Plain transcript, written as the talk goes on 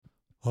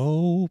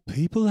Oh,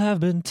 people have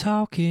been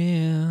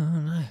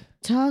talking.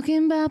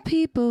 Talking about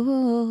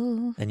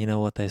people. And you know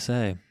what they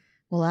say?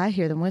 Well, I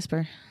hear them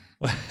whisper.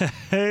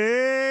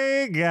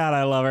 Hey, God,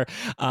 I love her.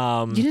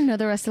 You didn't know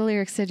the rest of the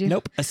lyrics, did you?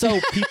 Nope. So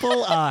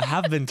people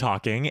have been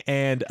talking,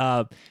 and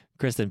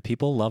Kristen,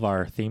 people love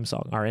our theme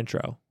song, our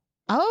intro.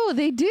 Oh,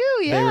 they do,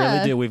 yeah. They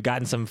really do. We've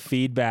gotten some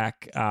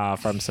feedback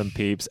from some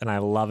peeps, and I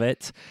love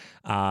it.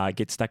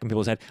 Get stuck in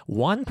people's head.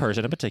 One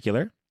person in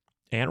particular,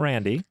 Aunt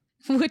Randy.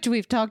 Which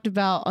we've talked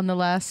about on the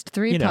last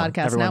three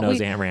podcasts. Everyone knows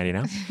Aunt Randy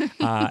now.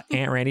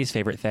 Aunt Randy's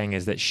favorite thing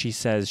is that she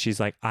says, she's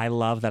like, I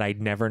love that I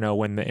never know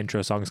when the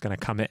intro song is going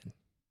to come in.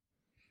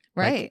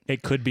 Right. Like,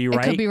 it could be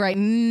right. It could be right.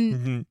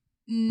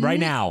 Right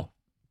now.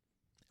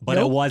 But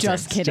Nope, it wasn't.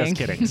 Just kidding. Just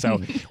kidding. So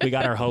we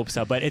got our hopes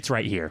up, but it's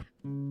right here.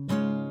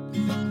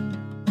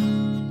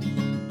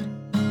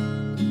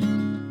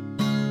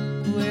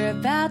 We're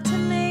about to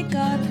make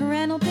our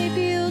parental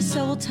debut,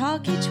 so we'll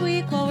talk each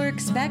week while we're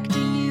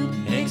expecting you.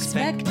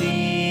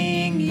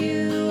 Expecting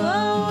you,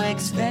 oh,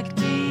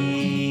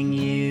 expecting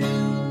you.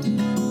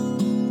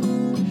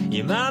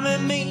 Your mom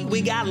and me,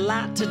 we got a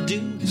lot to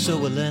do, so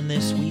we'll learn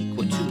this week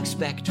what to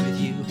expect with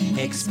you.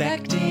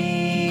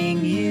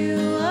 Expecting you,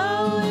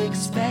 oh,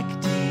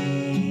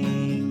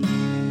 expecting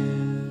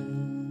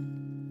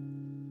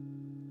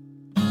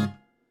you.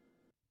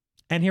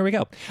 And here we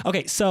go.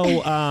 Okay,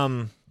 so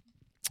how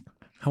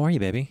are you,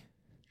 baby?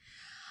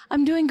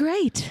 I'm doing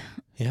great.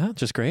 Yeah,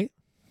 just great.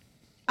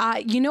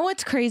 You know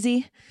what's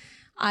crazy?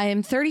 I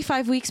am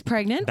 35 weeks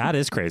pregnant. That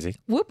is crazy.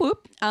 Whoop,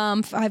 whoop.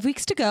 5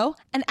 weeks to go.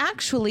 And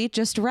actually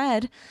just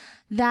read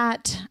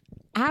that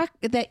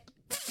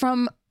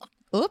from...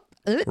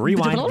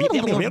 Rewind.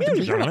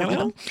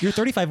 You're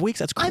 35 weeks?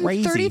 That's crazy.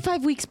 I'm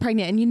 35 weeks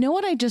pregnant. And you know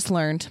what I just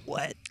learned?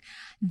 What?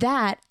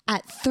 That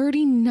at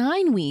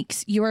 39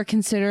 weeks, you are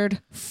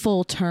considered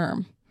full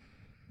term.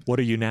 What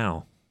are you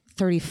now?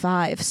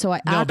 35. So I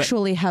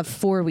actually have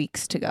 4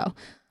 weeks to go.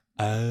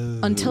 Oh.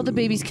 Until the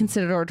baby's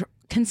considered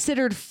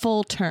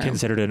full term.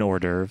 Considered an hors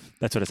d'oeuvre.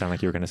 That's what it sounded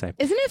like you were going to say.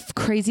 Isn't it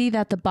crazy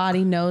that the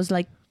body knows,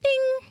 like,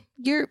 ding,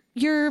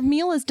 your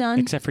meal is done?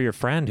 Except for your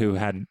friend who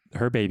had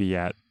her baby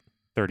at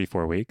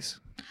 34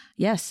 weeks.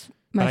 Yes.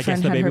 But My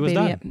friend the had baby her was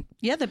baby. done.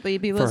 Yeah, the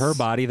baby was. For her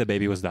body, the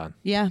baby was done.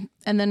 Yeah.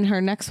 And then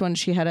her next one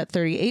she had at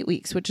 38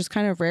 weeks, which is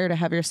kind of rare to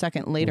have your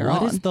second later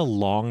on. What is the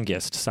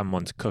longest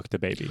someone's cooked a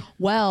baby?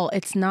 Well,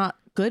 it's not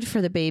good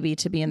for the baby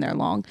to be in there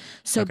long.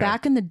 So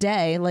back in the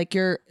day, like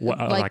you're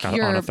like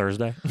on a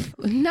Thursday?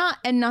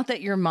 not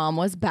that your mom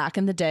was back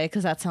in the day,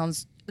 because that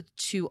sounds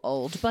too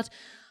old, but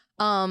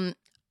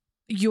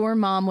your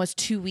mom was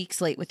 2 weeks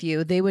late with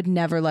you. They would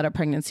never let a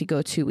pregnancy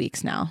go 2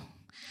 weeks now.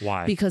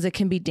 Why? Because it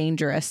can be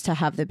dangerous to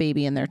have the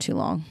baby in there too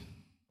long.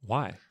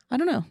 Why? I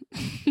don't know.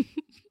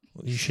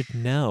 You should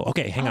know.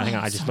 Okay, hang on.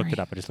 I just looked it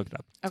up.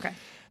 Okay.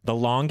 The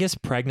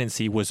longest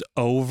pregnancy was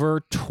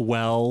over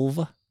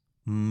 12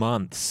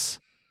 months.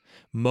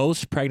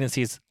 Most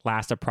pregnancies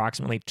last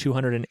approximately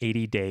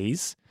 280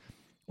 days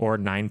or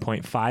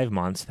 9.5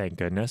 months, thank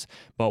goodness.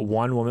 But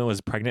one woman was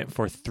pregnant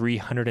for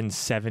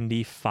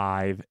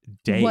 375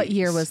 days. What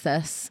year was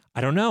this?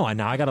 I don't know.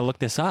 Now I got to look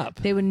this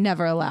up. They would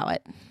never allow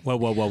it. Whoa.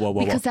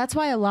 Because that's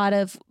why a lot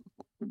of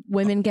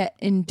women get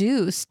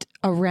induced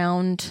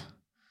around,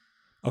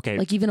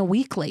 like even a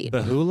week late.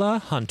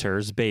 Bahula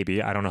Hunter's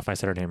baby, I don't know if I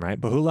said her name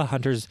right. Bahula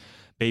Hunter's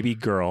baby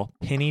girl,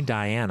 Penny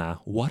Diana.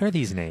 What are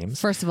these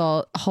names? First of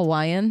all,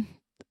 Hawaiian.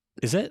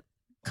 Is it?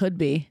 Could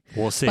be.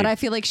 We'll see. But I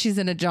feel like she's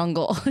in a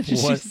jungle.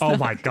 Oh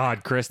my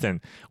God,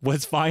 Kristen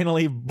was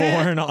finally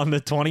born on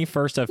the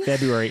 21st of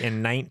February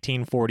in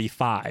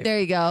 1945. There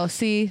you go.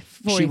 See,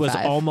 45. She was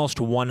almost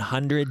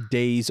 100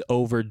 days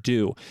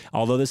overdue.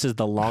 Although this is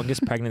the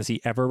longest pregnancy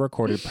ever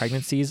recorded,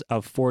 pregnancies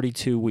of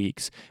 42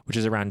 weeks, which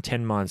is around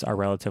 10 months, are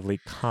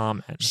relatively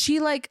common.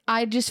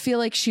 I just feel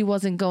like she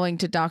wasn't going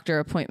to doctor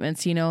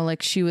appointments,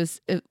 like she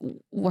was,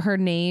 her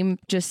name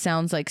just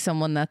sounds like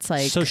someone that's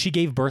like. So she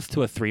gave birth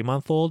to a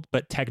 3-month-old,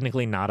 but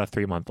technically not a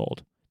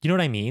 3-month-old. You know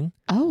what I mean?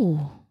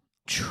 Oh,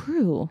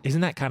 true.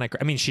 Isn't that kind of?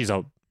 I mean, she's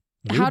a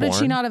newborn. How did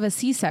she not have a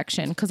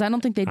C-section? Because I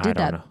don't think they did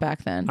that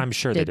back then. I'm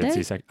sure they did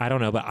C-section. I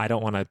don't know, but I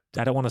don't want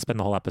to spend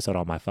the whole episode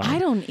on my phone. I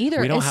don't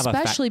either. We don't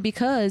especially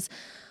because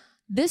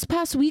this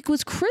past week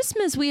was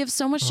Christmas. We have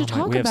so much to talk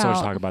about. We have so much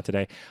to talk about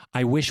today.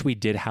 I wish we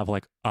did have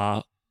like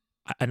an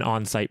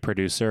on-site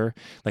producer.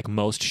 Like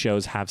most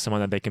shows have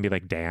someone that they can be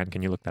like, Dan,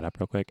 can you look that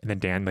up real quick? And then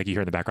Dan, like you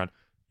hear in the background.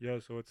 Yeah,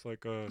 so it's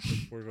like yeah.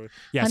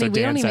 Honey, so Dan we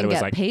don't said even it was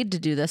get like paid to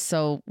do this,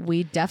 so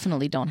we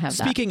definitely don't have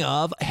that. Speaking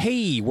of,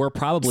 hey, we're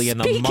probably in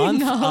the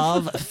month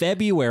of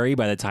February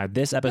by the time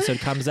this episode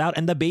comes out,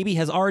 and the baby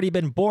has already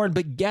been born.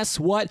 But guess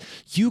what?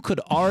 You could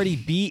already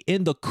be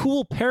in the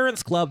Cool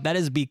Parents Club. That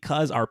is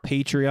because our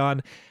Patreon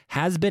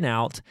has been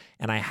out,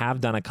 and I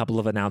have done a couple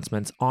of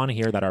announcements on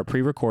here that are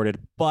pre-recorded,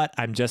 but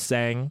I'm just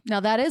saying. Now,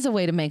 that is a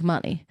way to make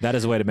money. That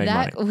is a way to make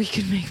money. We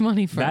could make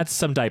money from. That's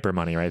some diaper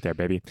money right there,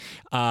 baby.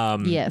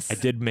 Yes. I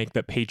did did make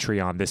the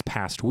Patreon this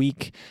past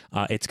week.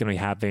 It's going to be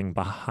having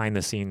behind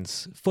the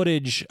scenes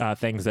footage,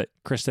 things that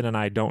Kristen and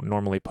I don't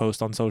normally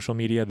post on social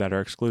media that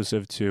are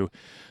exclusive to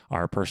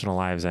our personal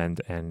lives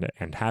and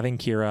having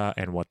Kira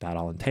and what that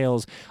all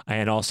entails,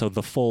 and also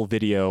the full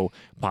video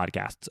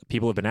podcasts.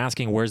 People have been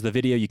asking, where's the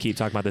video? You keep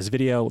talking about this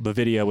video. The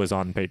video is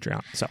on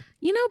Patreon. So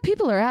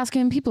people are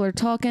asking, people are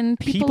talking,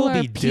 people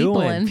be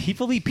peopling.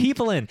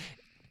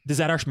 Is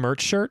that our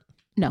merch shirt?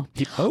 No.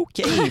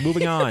 Okay,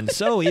 moving on.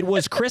 So it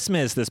was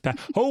Christmas this past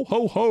ho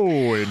ho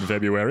ho in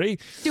February.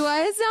 Do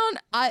I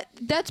sound?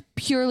 That's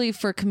purely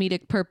for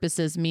comedic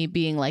purposes. Me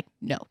being like,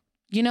 no,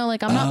 I'm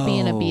not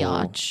being a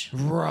biatch.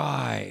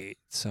 Right.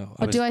 So,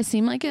 but do I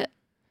seem like it?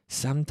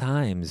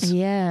 Sometimes.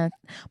 Yeah.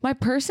 My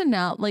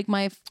personality, like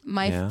my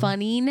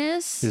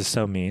funniness is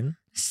so mean.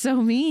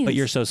 So mean. But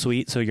you're so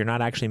sweet, so you're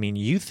not actually mean.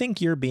 You think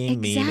you're being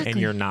mean and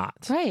you're not.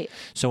 Right.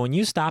 So when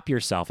you stop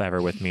yourself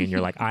ever with me and you're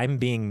like, I'm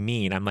being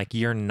mean, I'm like,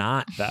 you're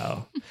not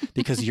though.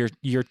 Because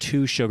you're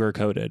too sugar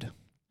coated.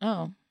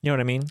 Oh. You know what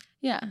I mean?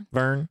 Yeah.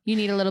 Vern? You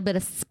need a little bit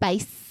of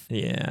spice.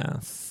 Yeah.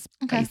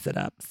 Spice it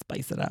up.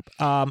 Spice it up.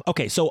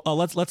 Okay, so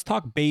let's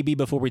talk baby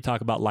before we talk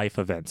about life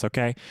events,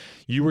 okay?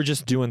 You were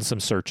just doing some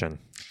searching.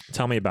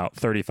 Tell me about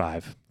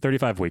 35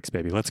 weeks,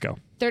 baby. Let's go.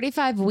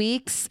 35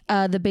 weeks.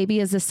 The baby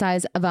is the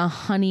size of a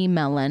honeydew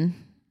melon.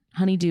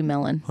 Honeydew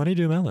melon. A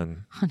honeydew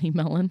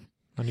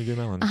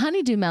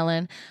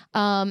melon.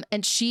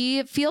 And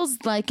she feels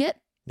like it.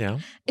 Yeah.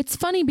 It's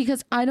funny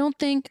because I don't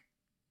think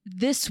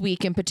this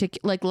week in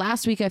particular, like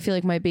last week, I feel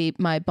like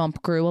my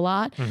bump grew a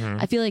lot. Mm-hmm.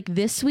 I feel like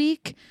this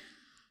week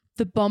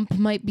the bump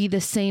might be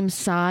the same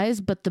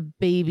size, but the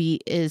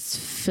baby is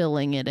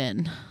filling it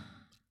in.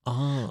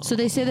 Oh. So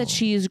they say that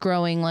she is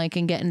growing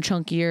and getting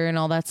chunkier and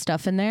all that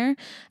stuff in there.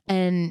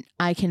 And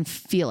I can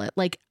feel it.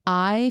 Like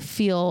I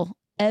feel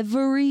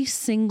every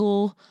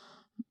single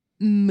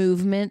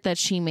movement that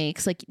she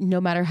makes, like no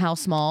matter how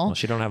small. Well,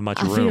 she don't have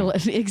much I room. feel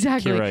it.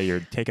 Exactly. Kira, you're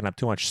taking up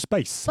too much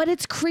space. But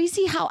it's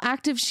crazy how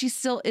active she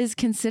still is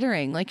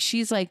considering. Like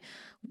she's like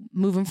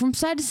moving from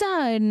side to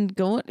side and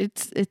going.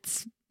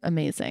 It's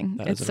amazing.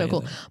 It's so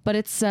cool. But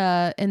it's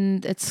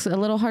and it's a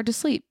little hard to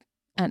sleep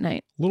at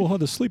night. A little hard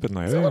to sleep at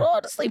night. It's a little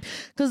hard to sleep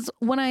because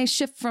when I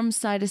shift from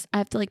side to side, I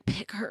have to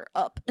pick her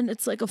up, and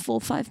it's like a full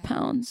 5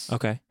 pounds.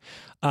 Okay.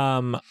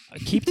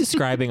 Keep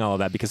describing all of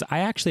that because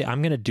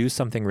I'm going to do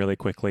something really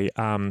quickly.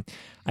 I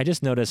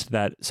just noticed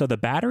that, so the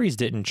batteries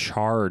didn't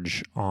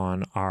charge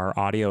on our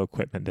audio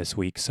equipment this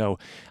week. So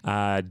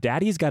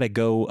Daddy's got to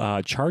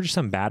go charge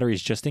some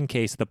batteries just in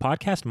case. The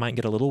podcast might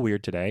get a little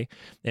weird today.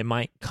 It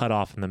might cut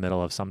off in the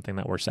middle of something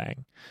that we're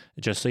saying,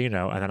 just so you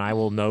know. And then I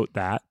will note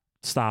that.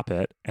 Stop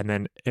it. And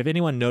then if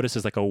anyone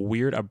notices a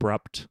weird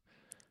abrupt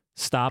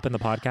stop in the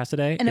podcast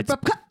today,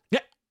 abrupt cut. Yeah,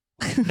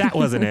 that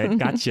wasn't it.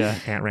 Gotcha,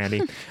 Aunt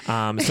Randy.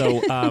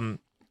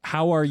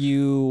 How are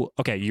you?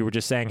 Okay, you were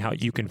just saying how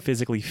you can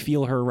physically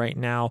feel her right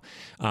now.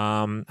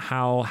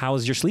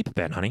 How's your sleep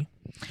been, honey?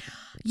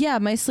 Yeah,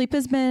 my sleep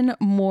has been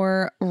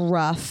more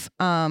rough.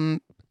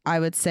 I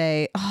would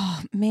say,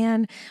 oh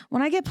man,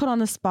 when I get put on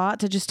the spot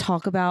to just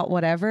talk about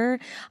whatever,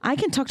 I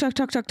can talk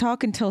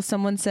until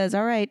someone says,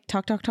 all right,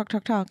 talk.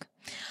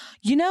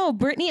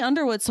 Brittany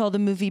Underwood saw the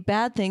movie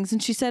Bad Things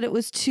and she said it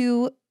was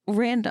too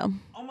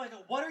random. Oh my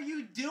God, what are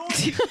you doing?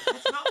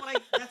 That's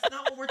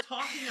not what we're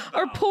talking about.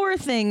 Or Poor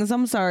Things.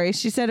 I'm sorry.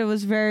 She said it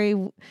was very,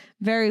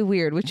 very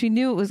weird, which we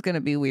knew it was going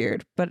to be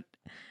weird, but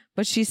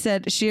she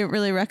said she didn't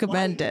really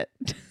recommend it.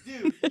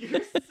 Dude,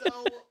 you're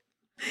so...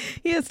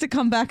 He has to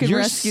come back and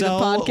rescue the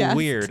podcast. You're so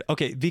weird.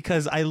 Okay,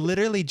 because I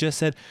literally just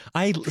said,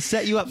 I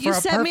set you up for a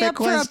perfect question. You set me up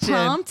for a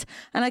prompt,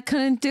 and I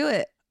couldn't do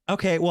it.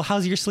 Okay, well,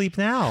 how's your sleep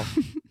now?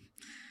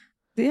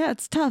 Yeah,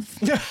 it's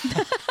tough.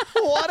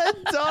 What a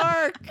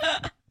dark.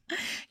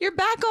 You're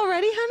back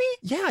already, honey?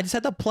 Yeah, I just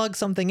had to plug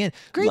something in.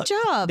 Great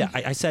job. Yeah,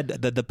 I said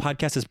that the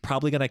podcast is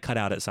probably going to cut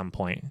out at some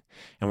point,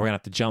 and we're going to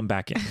have to jump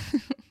back in.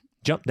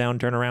 Jump down,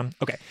 turn around.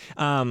 Okay.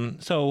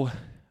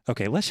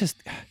 Let's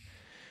just...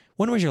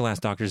 When was your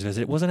last doctor's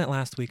visit? Wasn't it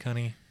last week,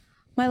 honey?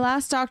 My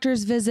last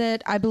doctor's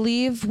visit, I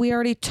believe we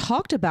already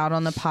talked about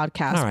on the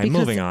podcast. All right,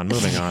 moving on.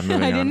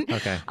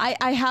 Okay.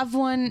 I have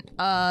one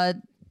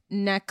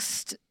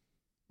next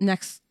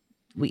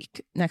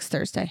week, next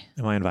Thursday.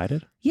 Am I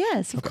invited?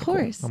 Yes, of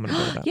course. Cool. I'm going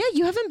to go to that. Yeah,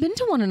 you haven't been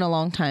to one in a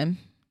long time.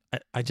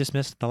 I just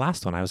missed the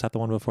last one. I was at the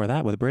one before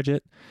that with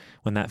Bridget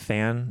when that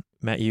fan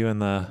met you in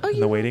the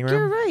waiting room.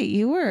 You're right.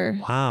 You were.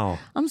 Wow.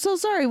 I'm so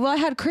sorry. Well, I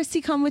had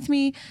Christy come with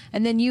me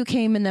and then you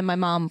came and then my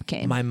mom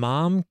came. My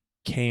mom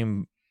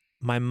came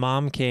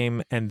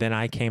and then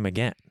I came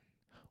again.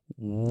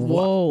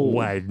 Whoa.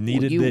 I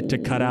needed it to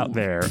cut out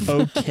there.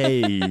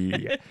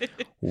 Okay.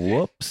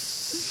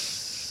 Whoops.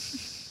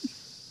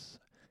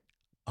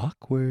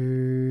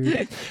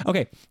 Awkward.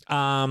 Okay.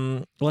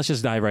 Let's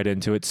just dive right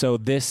into it. So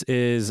this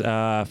is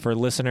for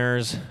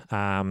listeners,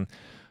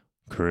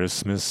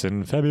 Christmas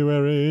in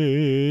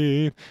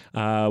February.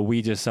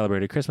 We just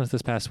celebrated Christmas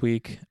this past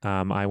week.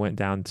 I went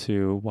down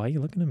to... Why are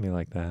you looking at me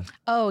like that?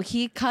 Oh,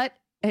 he cut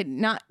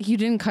you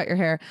didn't cut your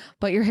hair,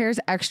 but your hair's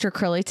extra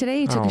curly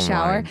today. You took a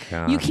shower.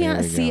 God, you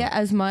can't see go. it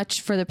as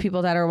much for the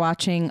people that are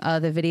watching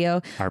the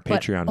video. Our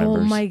but, Patreon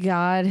members. Oh my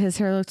God, his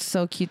hair looked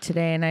so cute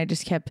today, and I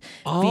just kept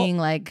being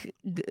like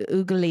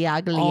oogly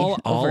ugly.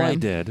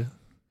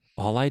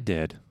 All I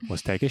did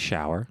was take a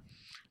shower.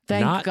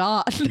 Thank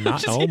God.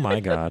 Oh my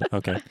God.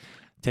 Okay.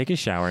 Take a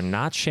shower,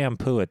 not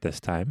shampoo it this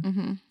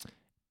time,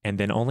 and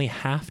then only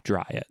half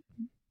dry it.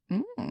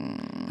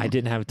 I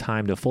didn't have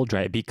time to full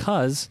dry it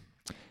because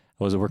I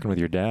was working with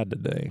your dad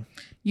today.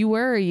 You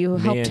were. You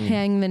helped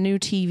hang the new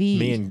TV.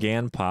 Me and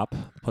Ganpop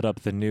put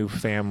up the new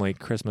family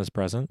Christmas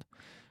present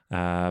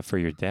for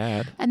your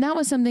dad. And that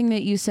was something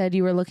that you said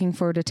you were looking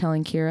forward to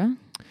telling Kira.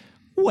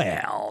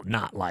 Well,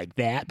 not like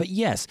that, but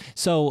yes.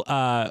 So,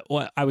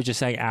 what I was just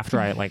saying after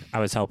I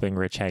was helping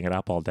Rich hang it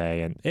up all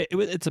day, and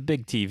it's a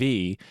big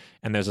TV,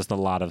 and there's just a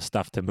lot of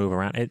stuff to move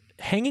around.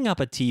 Hanging up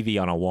a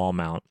TV on a wall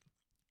mount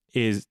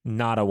is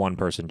not a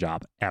one-person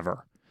job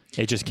ever.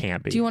 It just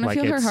can't be. Do you want to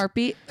feel her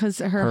heartbeat? Because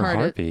her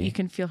heartbeat. You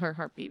can feel her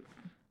heartbeat.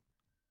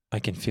 I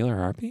can feel her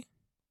heartbeat?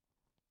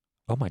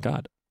 Oh my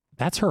God.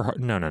 That's her heart.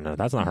 No.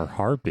 That's not her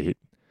heartbeat.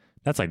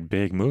 That's like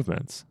big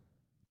movements.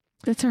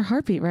 That's her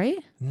heartbeat, right?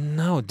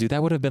 No, dude,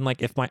 that would have been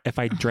like if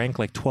I drank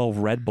like 12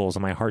 Red Bulls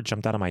and my heart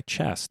jumped out of my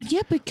chest.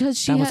 Yeah,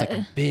 because that was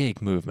like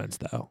big movements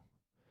though.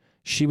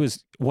 She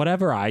was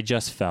whatever I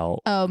just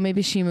felt. Oh,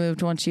 maybe she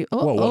moved once you.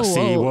 Whoa.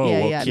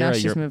 Yeah. Kira, Now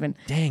she's moving.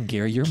 Dang,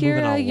 Gary, you're moving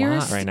a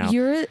lot right now.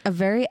 You're a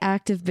very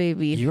active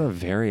baby. You are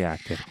very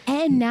active.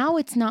 And now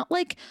it's not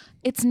like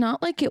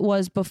it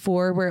was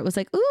before, where it was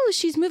like, ooh,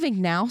 she's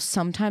moving. Now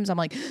sometimes I'm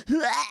like,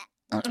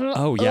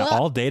 oh yeah,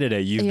 all day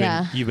today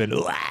you've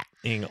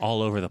been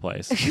all over the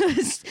place.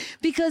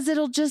 because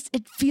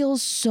it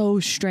feels so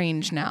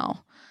strange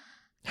now.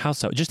 How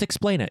so? Just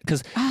explain it.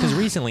 Because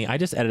recently I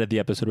just edited the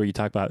episode where you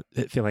talk about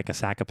it feeling like a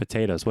sack of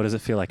potatoes. What does it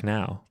feel like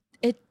now?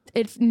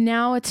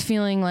 Now it's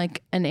feeling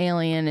like an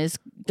alien is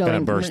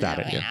gonna burst out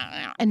at you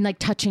and like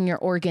touching your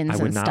organs. I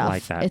would and not stuff.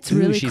 like that. It's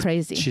really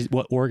crazy. She's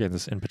what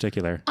organs in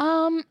particular?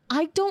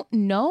 I don't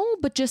know,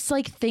 but just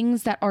like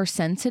things that are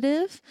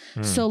sensitive.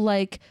 So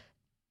like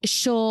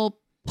she'll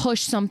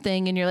push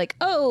something and you're like,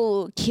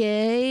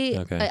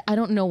 okay. I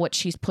don't know what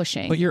she's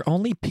pushing. But you're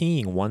only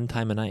peeing one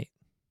time a night.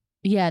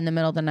 Yeah, in the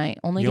middle of the night.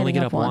 You only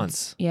get up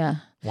once. Yeah.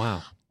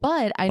 Wow.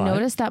 But I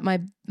noticed that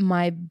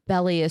my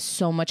belly is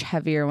so much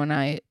heavier when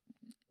I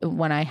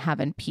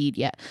haven't peed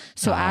yet.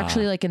 So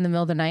actually, like in the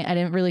middle of the night, I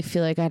didn't really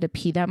feel like I had to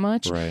pee that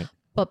much. Right.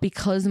 But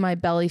because my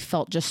belly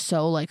felt just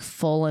so like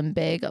full and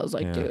big, I was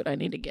like, dude, I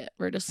need to get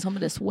rid of some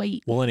of this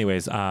weight. Well,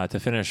 anyways, to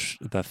finish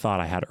the thought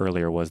I had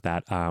earlier was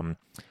that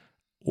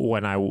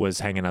when I was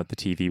hanging out the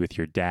TV with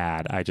your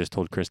dad, I just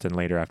told Kristen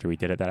later after we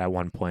did it that at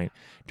one point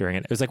during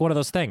it was like one of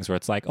those things where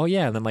it's like, oh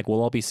yeah, and then like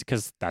we'll all be,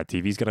 because that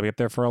TV's gonna be up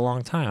there for a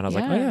long time. And I was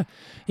like, oh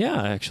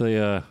yeah,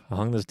 actually, I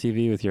hung this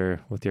TV with your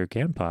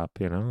Ganpop.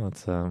 You know,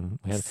 it's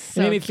it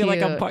made me feel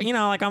like I'm part,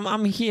 like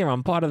I'm here,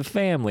 I'm part of the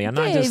family. I'm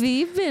not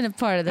you've been a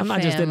part of the family.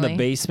 I'm not just in the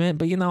basement,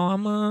 but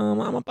I'm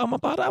a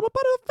part of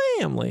the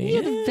family.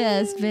 You're the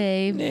best,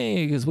 babe.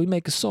 Yeah, because we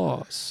make a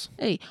sauce.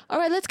 Hey, all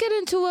right, let's get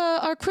into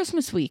our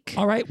Christmas week.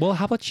 All right, well,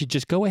 how about you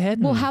just go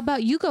ahead? Well, how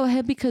about you go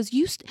ahead, because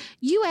you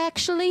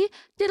actually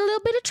did a little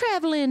bit of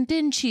traveling,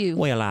 didn't you?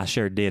 Well, I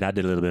sure did. I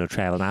did a little bit of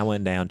traveling. I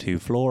went down to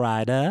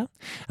Florida.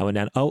 I went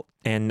down. Oh,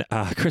 and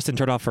Kristen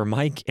turned off her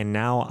mic, and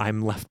now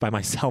I'm left by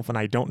myself, and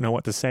I don't know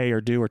what to say or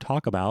do or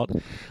talk about.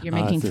 You're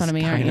making fun of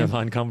me, aren't you? Kind of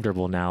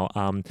uncomfortable now.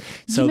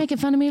 You making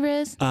fun of me,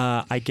 Riz?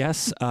 I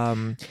guess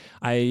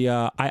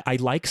I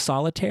like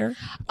solitaire.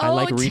 I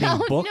like reading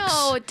books.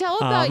 No, tell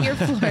about your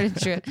Florida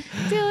trip,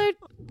 Taylor.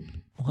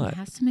 What? He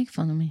has to make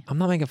fun of me. I'm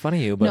not making fun of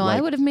you, but no,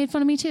 I would have made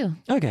fun of me too.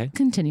 Okay,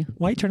 continue.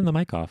 Why are you turning the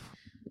mic off?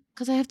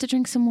 Because I have to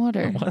drink some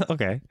water.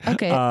 Okay.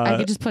 Okay, I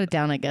could just put it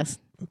down, I guess.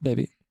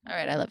 Baby. All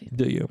right, I love you.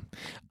 Do you?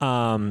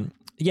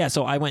 Yeah,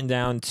 so I went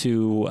down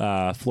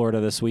to Florida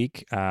this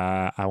week.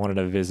 I wanted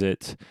to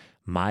visit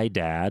my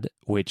dad,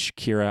 which,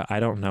 Kira, I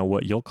don't know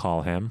what you'll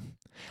call him.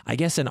 I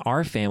guess in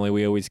our family,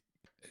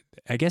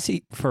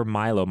 for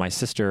Milo, my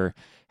sister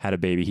had a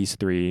baby. He's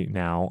 3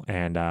 now,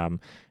 and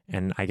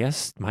I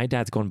guess my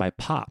dad's going by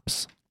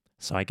Pops.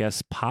 So I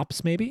guess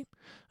Pops, maybe?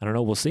 I don't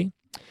know. We'll see.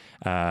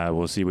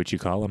 We'll see what you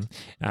call him.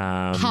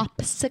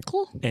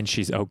 Popsicle? And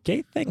she's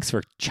okay. Thanks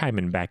for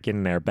chiming back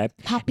in there, babe.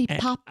 Poppy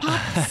Pop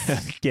Pops.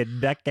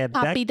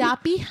 Poppy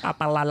Doppy.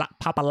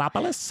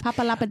 Papalopoulos.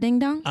 Papalapa Ding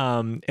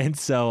Dong. And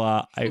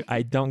so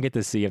I don't get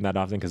to see him that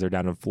often because they're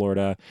down in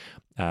Florida.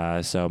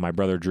 So my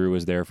brother Drew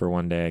was there for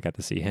one day. I got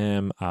to see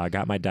him.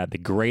 Got my dad the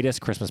greatest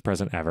Christmas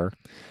present ever.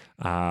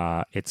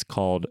 It's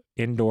called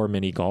Indoor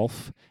Mini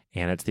Golf.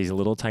 And it's these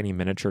little tiny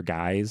miniature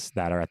guys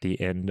that are at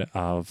the end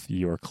of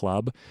your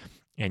club.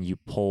 And you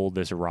pull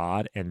this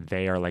rod, and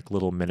they are like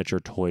little miniature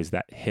toys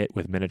that hit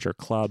with miniature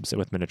clubs and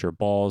with miniature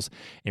balls.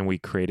 And we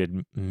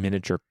created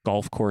miniature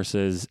golf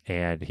courses,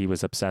 and he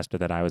was obsessed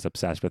with it. I was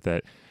obsessed with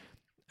it.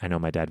 I know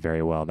my dad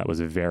very well. That was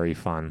very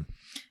fun.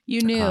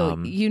 You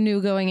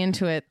knew going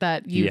into it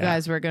that you Yeah.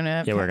 guys were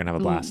gonna Yeah, we're gonna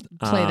have a blast.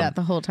 play that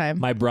the whole time.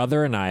 My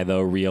brother and I,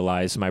 though,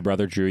 realized, my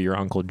brother Drew, your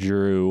uncle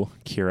Drew,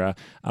 Kira,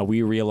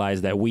 we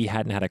realized that we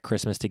hadn't had a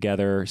Christmas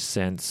together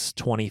since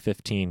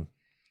 2015.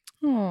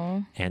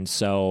 Oh, And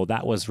so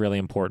that was really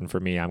important for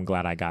me. I'm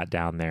glad I got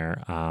down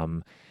there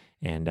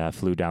and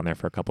flew down there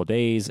for a couple of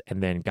days.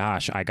 And then,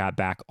 gosh, I got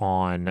back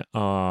on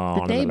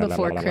the day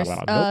before Christmas.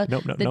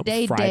 Nope. The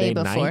day Friday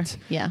before. night.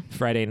 Yeah.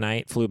 Friday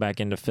night, flew back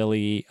into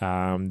Philly.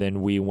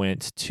 Then we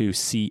went to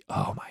see,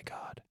 oh my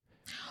God.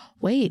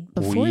 Wait,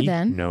 before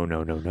then? No,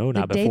 not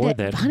day before that-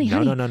 then. honey,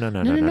 No.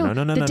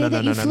 The day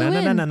that you flew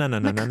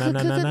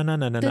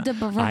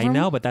in. I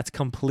know, but that's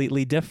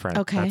completely different.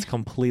 Okay. That's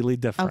completely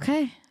different.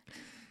 Okay.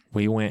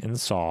 We went and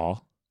saw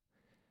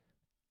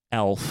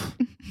Elf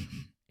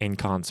in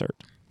concert.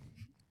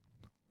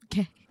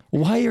 Okay.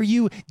 Why are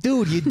you,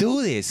 dude? You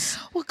do this.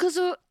 Well, because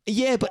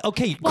Yeah, but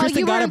okay. Well,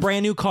 Kristen you got were a in-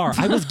 brand new car.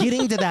 I was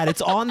getting to that.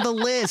 It's on the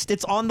list.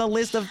 It's on the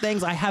list of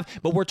things I have.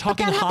 But we're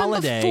talking that happened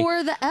holiday.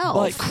 before the Elf.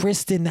 But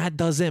Kristen, that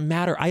doesn't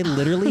matter. I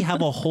literally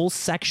have a whole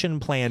section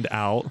planned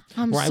out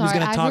I'm where I was sorry,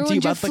 going to I talk to you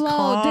ruined your about the flow,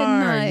 car.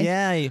 didn't I?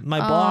 Yeah, my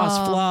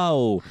boss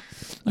Flo.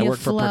 I You work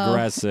for Flo.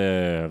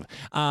 Progressive.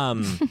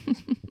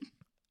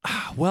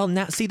 Well,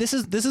 now see, this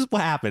is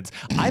what happens.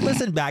 I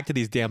listen back to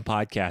these damn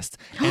podcasts,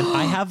 and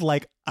I have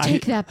like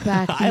take that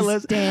back. I These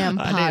listen- damn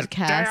these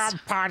podcasts. damn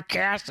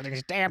podcasts, and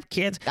these damn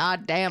kids.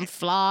 Goddamn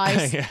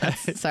flies.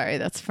 Sorry,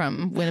 that's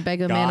from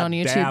Winnebago Man on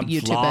YouTube. Goddamn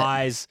YouTube it.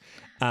 flies.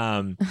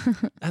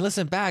 I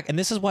listen back, and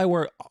this is why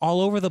we're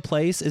all over the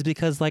place. Is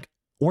because like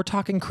we're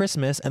talking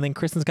Christmas, and then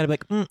Kristen's got to be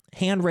like,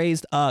 hand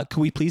raised. Could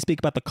we please speak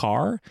about the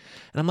car?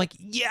 And I'm like,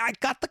 yeah, I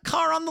got the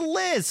car on the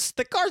list.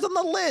 The car's on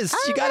the list.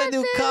 You got a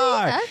new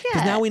car.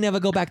 Because okay. now we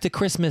never go back to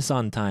Christmas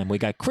on time. We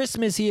got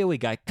Christmas here. We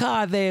got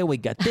car there. We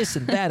got this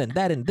and that and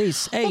that and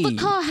this. Hey. Well, the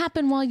call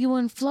happened while you were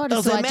in Florida,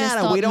 Doesn't so I just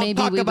matter. thought We don't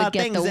maybe talk we would about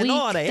get things the in week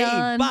order.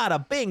 done. Hey,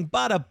 bada bing,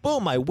 bada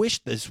boom. I wish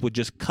this would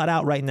just cut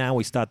out right now.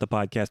 We start the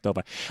podcast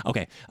over.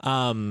 Okay.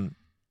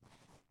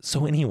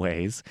 So,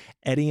 anyways,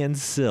 Eddie and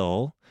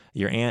Sil,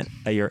 your aunt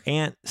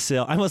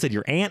Sil. I almost said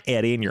your aunt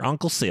Eddie and your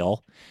uncle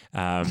Sil.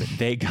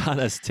 They got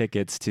us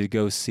tickets to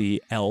go see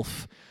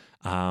Elf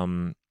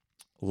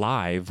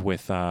live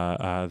with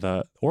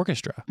the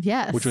orchestra.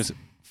 Yes. Which was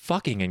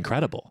fucking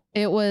incredible.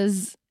 It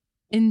was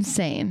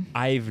insane.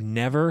 I've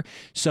never.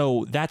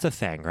 So that's a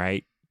thing,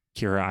 right?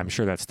 Kira, I'm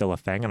sure that's still a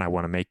thing, and I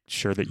want to make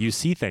sure that you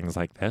see things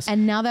like this.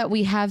 And now that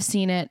we have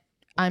seen it,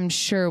 I'm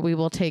sure we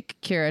will take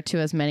Kira to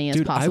as many as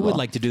Dude, possible. I would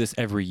like to do this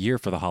every year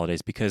for the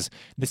holidays because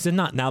this is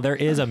not. Now there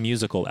is a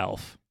musical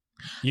Elf.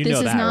 You This know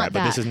is that, not right? But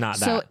that. this is not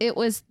So that. it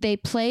was, they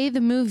play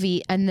the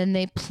movie and then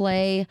they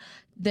play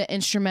the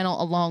instrumental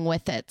along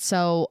with it.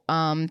 So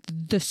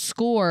the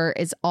score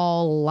is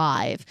all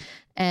live,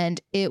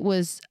 and it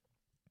was,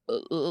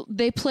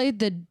 they played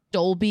the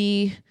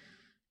Dolby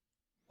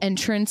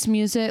entrance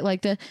music,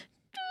 like the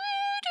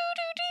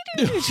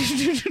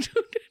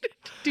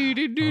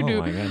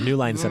Oh my god! New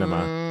Line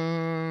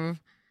Cinema.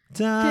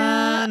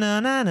 Da, na,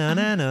 na, na,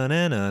 na, na,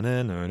 na, na,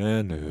 na,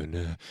 na, na,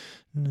 na.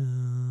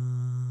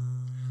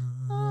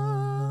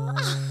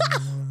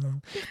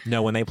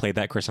 No, when they played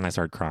that, Kristen and I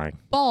started crying.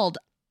 Bald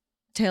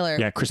Taylor.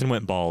 Yeah, Kristen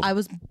went bald. I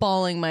was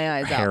bawling my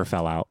eyes Her hair out.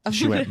 fell out.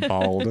 She went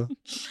bald.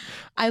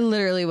 I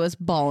literally was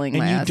bawling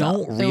And my you eyes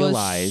don't out.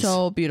 realize- It was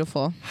so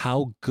beautiful.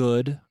 How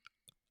good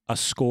a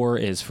score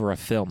is for a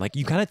film. Like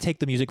you kind of take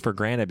the music for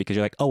granted because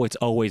you're like, oh, it's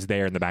always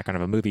there in the background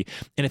of a movie.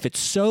 And if it's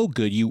so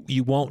good, you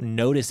won't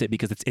notice it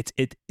because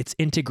it's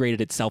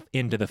integrated itself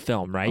into the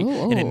film, right?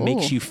 Ooh, and it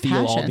makes ooh, you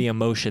feel all passion. the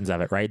emotions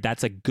of it, right?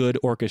 That's a good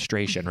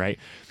orchestration, right?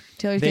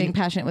 Taylor's Then getting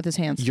passionate with his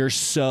hands. You're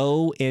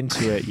so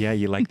into it. Yeah,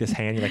 you like this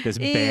hand. You like this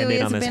Ew, he Band-Aid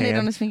has on a his Band-Aid hand.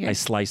 on his finger. I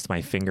sliced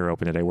my finger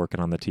open today working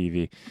on the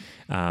TV.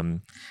 Oh,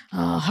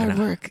 hard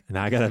work.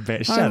 Now I got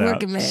to shut up.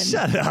 Hard-working man.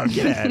 Shut up.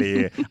 Get out of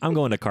here. I'm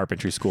going to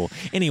carpentry school.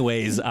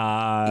 Anyways,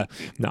 no,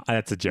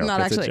 that's a joke. Not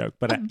That's actually. a joke.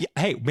 But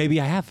hey,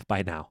 maybe I have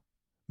by now.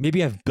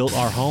 Maybe I've built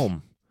our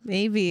home.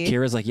 Maybe.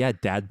 Kira's like, yeah,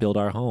 Dad built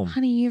our home.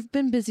 Honey, you've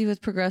been busy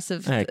with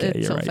Progressive Okay,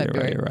 until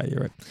February.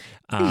 You're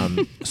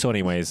right. So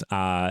anyways,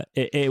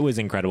 it was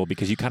incredible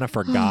because you kind of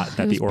forgot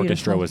that was the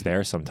orchestra beautiful. was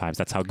there sometimes.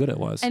 That's how good it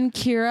was. And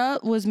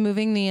Kira was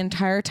moving the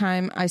entire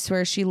time. I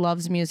swear she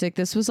loves music.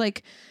 This was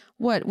like,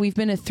 what? We've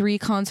been to 3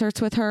 concerts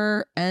with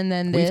her, and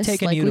then this. We've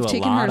taken you we've to a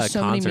taken lot her of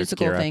so many concerts,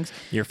 musical Kira. things.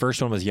 Your first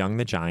one was Young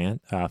the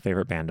Giant,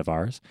 favorite band of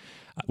ours,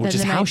 which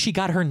Then is the how night- she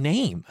got her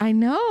name. I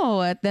know.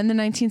 Then the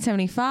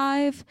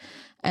 1975,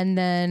 and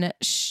then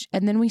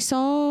we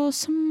saw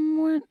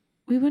someone.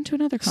 We went to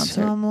another concert.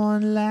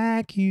 Someone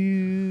like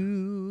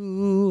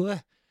you.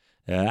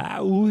 I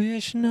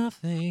wish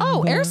nothing.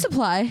 Oh, Air but-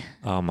 Supply.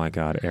 Oh my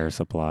God, Air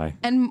Supply.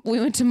 And we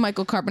went to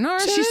Michael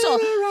Carbonara.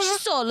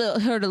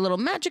 She heard a little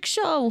magic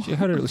show.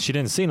 She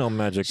didn't see no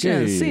magic. She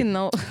hadn't Hey. seen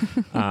no.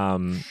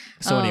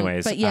 So,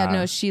 anyways, but yeah,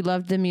 no, she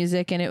loved the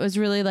music, and it was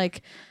really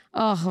like,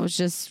 Oh, I was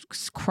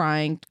just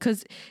crying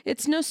because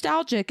it's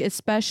nostalgic,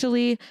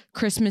 especially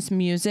Christmas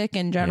music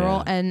in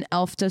general. Yeah. And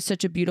Elf does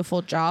such a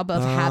beautiful job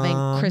of having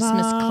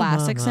Christmas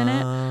classics in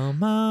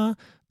it.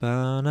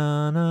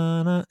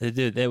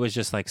 It was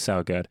just like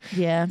so good.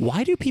 Yeah.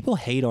 Why do people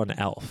hate on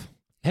Elf?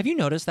 Have you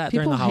noticed that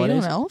People during the hate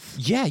holidays? on Elf?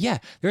 Yeah.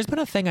 There's been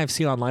a thing I've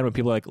seen online when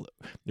people are like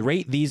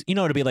rate these,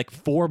 it'd be like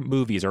 4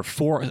 movies or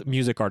 4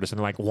 music artists and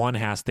like one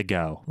has to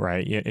go,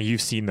 right? You've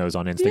seen those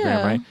on Instagram,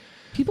 Yeah. right?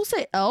 People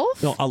say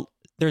Elf? No,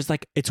 there's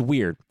like, it's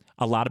weird.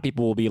 A lot of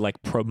people will be like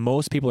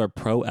most people are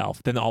pro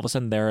Elf. Then all of a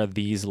sudden there are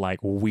these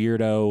like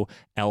weirdo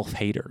Elf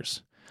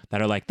haters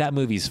that are like, that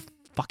movie's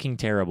fucking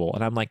terrible.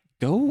 And I'm like,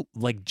 go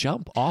like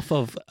jump off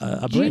of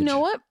a bridge. You know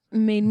what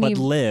made me... But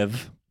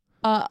live.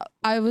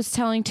 I was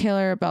telling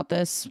Taylor about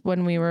this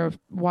when we were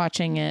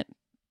watching it,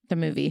 the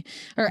movie,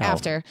 or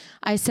after.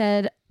 I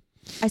said,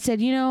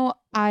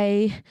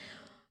 I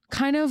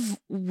kind of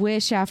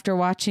wish after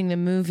watching the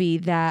movie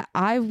that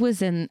I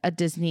was in a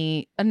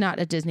Disney, not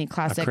a Disney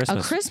classic,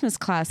 a Christmas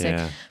classic,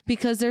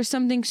 because there's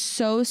something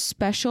so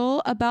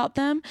special about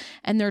them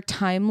and they're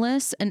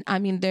timeless. And I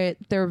mean,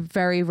 they're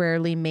very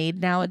rarely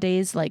made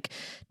nowadays. Like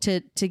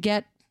to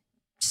get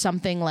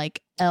something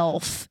like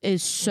Elf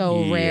is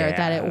so rare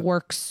that it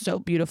works so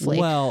beautifully.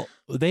 Well,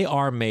 they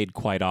are made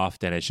quite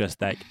often. It's just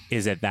that,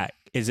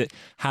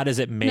 how does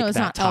it make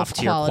that top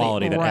tier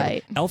quality?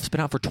 That Elf's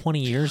been out for 20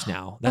 years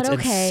now. That's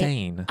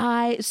insane.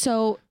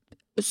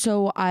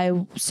 So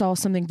I saw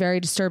something very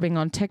disturbing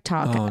on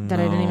TikTok that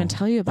I didn't even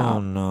tell you about. Oh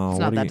no. It's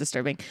not that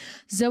disturbing.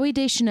 Zooey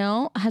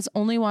Deschanel has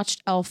only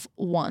watched Elf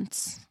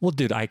once. Well,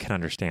 dude, I can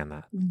understand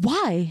that.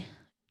 Why?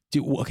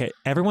 Dude, okay,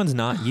 everyone's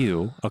not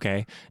you,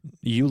 okay?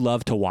 You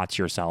love to watch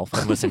yourself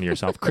and listen to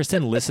yourself.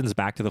 Kristen listens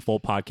back to the full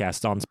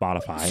podcast on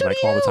Spotify So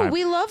all the time.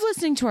 We love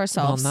listening to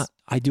ourselves. Well,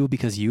 I do it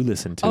because you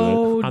listen to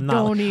it. I'm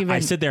not, don't even. I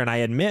sit there and I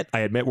admit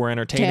we're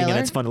entertaining Taylor, and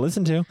it's fun to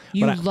listen to.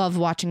 You love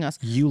watching us.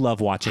 You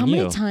love watching How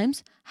many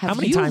times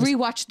have you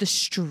rewatched the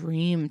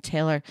stream,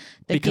 Taylor?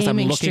 Because I'm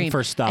looking stream,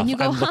 for stuff. And you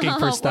go, I'm looking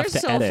for stuff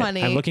to edit.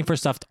 Funny. I'm looking for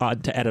stuff to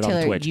edit Taylor,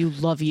 on Twitch. You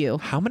love you.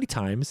 How many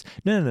times?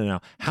 No.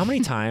 How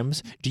many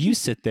times do you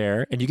sit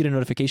there and you get a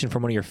notification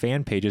from one of your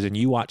fan pages and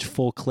you watch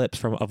full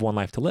clips of One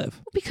Life to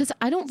Live? Because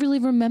I don't really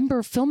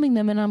remember filming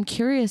them and I'm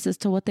curious as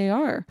to what they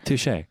are.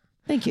 Touché.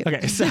 Thank you.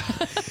 Okay, so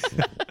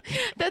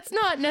that's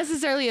not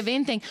necessarily a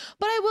vain thing,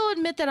 but I will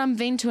admit that I'm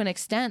vain to an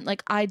extent.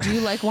 Like I do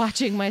like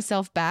watching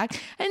myself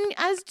back, and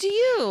as do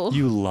you.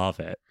 You love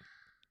it.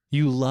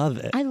 You love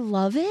it. I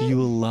love it.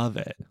 You love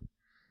it.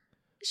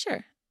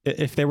 Sure.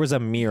 If there was a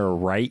mirror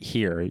right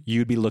here,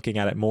 you'd be looking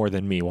at it more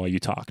than me while you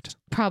talked.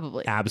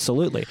 Probably.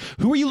 Absolutely.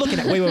 Who are you looking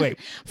at? Wait.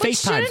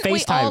 FaceTime.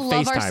 We all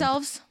love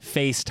ourselves?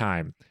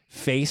 FaceTime.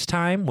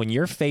 When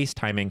you're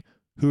FaceTiming,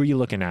 who are you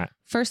looking at?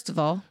 First of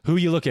all, who are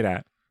you looking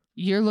at?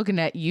 You're looking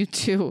at you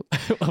too.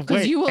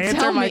 Wait, you will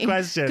answer my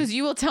question. Because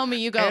you will tell me,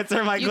 you go,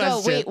 answer my question.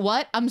 Go, wait,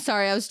 what? I'm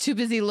sorry. I was too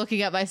busy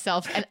looking at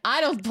myself and I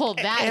don't pull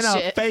that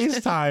shit. In a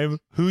FaceTime,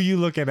 who you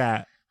looking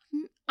at?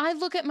 I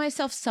look at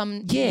myself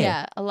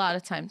a lot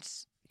of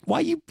times.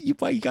 Why you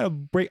gotta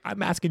break?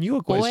 I'm asking you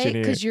a question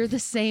here. Because you're the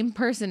same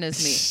person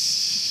as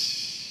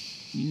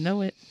me. You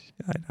know it.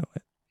 I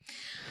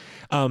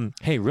know it.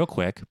 Hey, real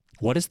quick,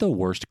 what is the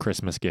worst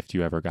Christmas gift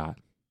you ever got?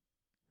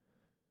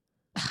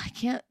 I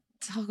can't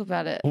talk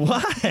about it.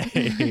 Why?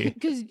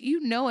 Because you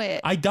know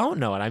it. I don't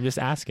know it. I'm just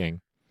asking.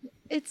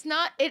 It's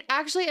not. It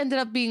actually ended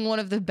up being one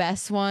of the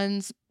best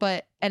ones,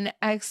 but an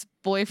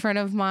ex-boyfriend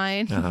of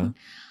mine. Uh-huh.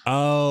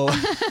 Oh.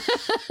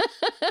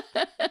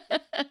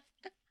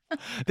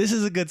 This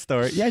is a good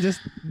story. Yeah,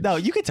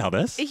 you can tell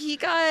this. This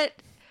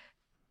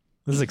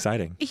is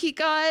exciting.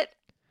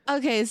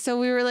 Okay, so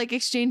we were like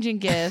exchanging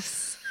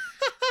gifts.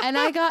 And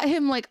I got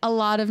him like a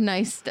lot of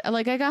nice,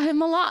 I got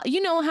him a lot.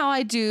 You know how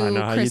I do I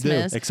know how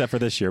Christmas. you do, except for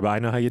this year, but I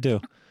know how you do.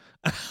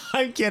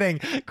 I'm kidding.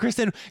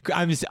 Kristen,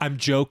 I'm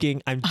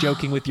joking. I'm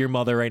joking with your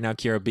mother right now,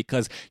 Kira,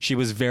 because she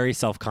was very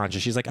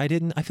self-conscious. She's like, I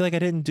feel like I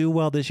didn't do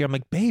well this year. I'm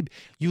like, babe,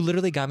 you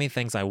literally got me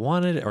things I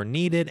wanted or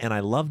needed and I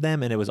love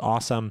them and it was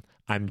awesome.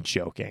 I'm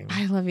joking.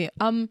 I love you.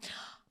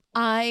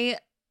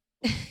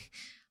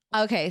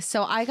 Okay,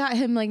 so I got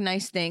him like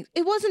nice things.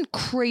 It wasn't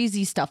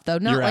crazy stuff though,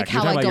 not like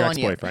how I go on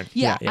you.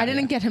 Yeah, I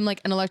didn't get him like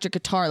an electric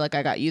guitar like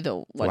I got you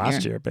the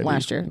last year, baby.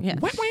 Last year, yeah.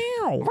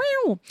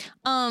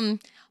 Wow.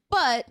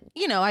 But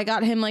I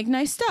got him like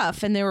nice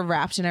stuff, and they were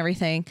wrapped and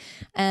everything,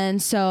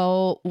 and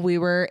so we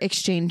were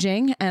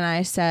exchanging, and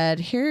I said,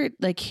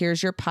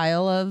 here's your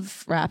pile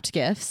of wrapped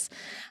gifts,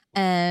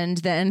 and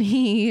then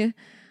he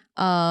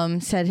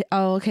said,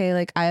 oh, okay,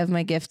 like I have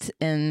my gift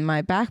in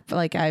my back,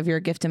 like I have your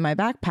gift in my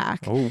backpack.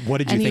 Oh, what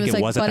did you think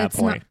it was at that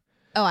point?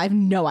 I have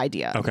no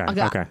idea. Okay.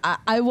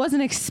 I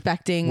wasn't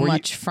expecting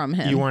much from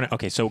him. You weren't,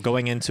 okay, so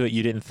going into it,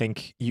 you didn't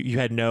think, you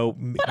had no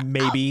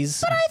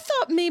maybes? But I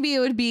thought maybe it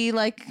would be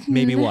like...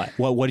 Maybe what?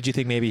 What did you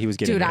think maybe he was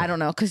getting? Dude, I don't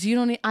know, because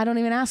I don't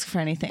even ask for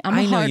anything.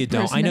 I know you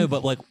don't. I know,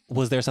 but like,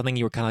 was there something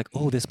you were kind of like,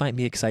 oh, this might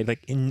be exciting?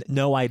 Like,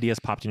 no ideas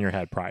popped in your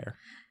head prior?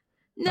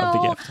 No, of the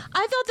gift.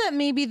 I thought that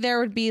maybe there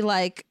would be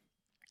like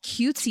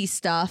cutesy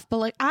stuff, but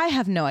like I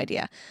have no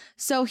idea.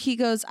 So he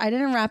goes, I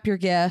didn't wrap your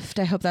gift.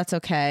 I hope that's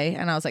okay.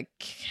 And I was like,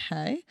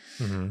 okay,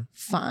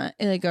 fine.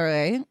 Like, all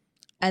right.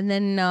 And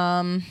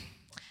then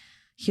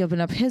he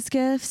opened up his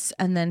gifts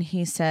and then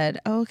he said,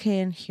 okay,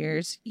 and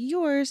here's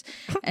yours.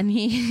 And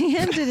he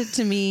handed it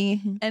to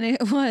me. And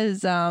it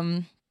was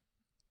a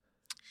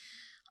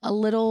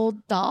little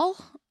doll,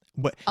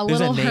 a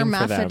little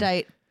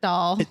hermaphrodite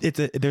doll.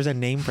 There's a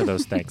name for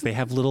those things. They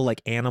have little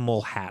like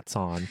animal hats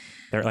on.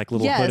 They're like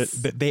little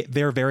hooded,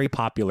 they're very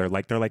popular.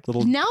 Like they're like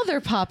little. Now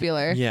they're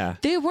popular. Yeah.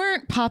 They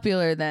weren't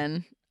popular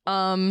then.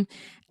 And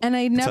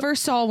I never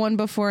saw one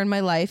before in my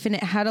life, and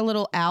it had a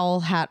little owl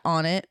hat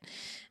on it.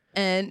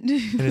 And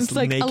it's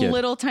like naked. A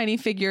little tiny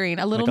figurine,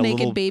 a little like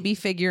naked baby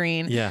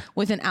figurine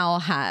with an owl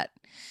hat.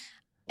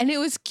 And it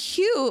was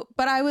cute,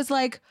 but I was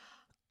like,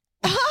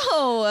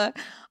 oh,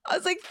 I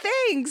was like,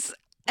 thanks.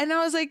 And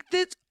I was like,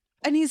 this.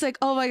 And he's like,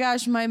 oh my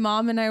gosh, my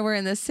mom and I were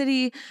in the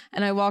city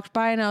and I walked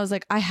by and I was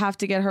like, I have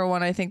to get her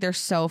one. I think they're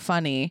so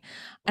funny.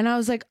 And I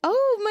was like,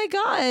 oh my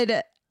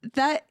God,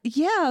 I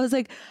was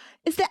like,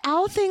 is the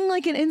owl thing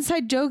like an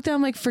inside joke that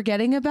I'm like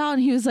forgetting about?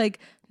 And he was like,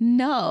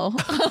 no.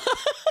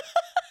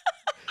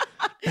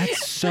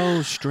 That's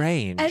so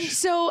strange. And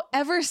so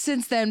ever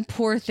since then,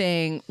 poor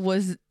thing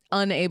was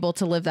unable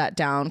to live that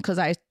down because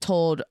I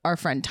told our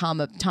friend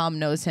Tom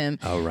knows him.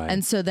 Oh, right.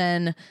 And so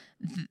then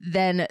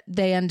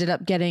they ended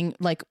up getting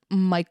like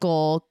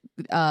Michael,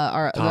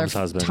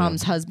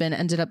 Tom's husband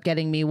ended up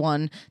getting me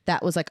one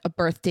that was like a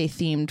birthday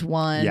themed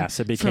one. Yes,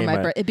 it became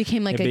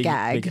a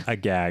gag. A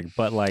gag,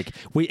 but like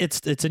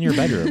it's in your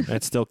bedroom.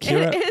 It's still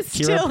Kira.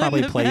 Kira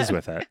probably plays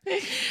with it.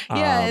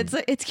 Yeah,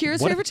 it's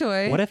Kira's favorite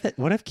toy.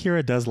 What if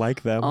Kira does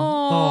like them?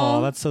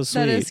 Oh, that's so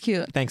sweet. That is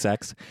cute. Thanks,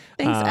 X.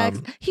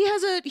 X. He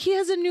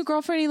has a new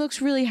girlfriend. He looks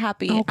really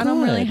happy, and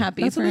I'm really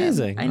happy for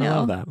amazing. him. I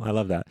know. I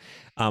love that.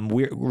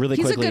 We're really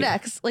He's quickly. a good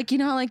ex. Like, you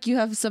know how like you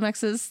have some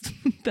exes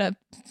that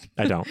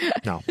I don't.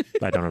 No,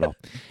 I don't at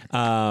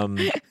all.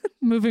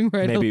 Moving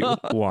right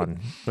along.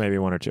 Maybe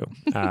one or two.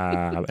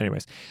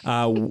 Anyways,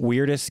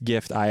 weirdest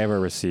gift I ever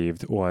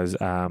received was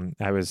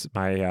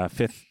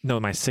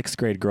my sixth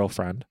grade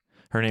girlfriend.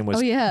 Her name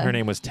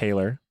was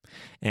Taylor,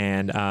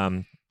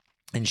 and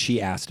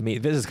she asked me,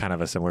 this is kind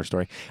of a similar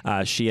story.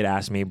 She had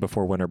asked me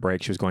before winter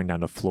break, she was going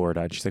down to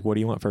Florida. And she's like, what do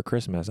you want for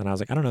Christmas? And I was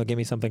like, I don't know, give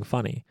me something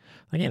funny.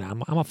 Like,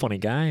 I'm a funny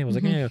guy. I was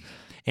like, yeah.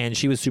 And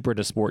she was super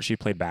into sports. She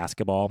played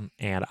basketball.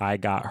 And I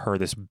got her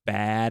this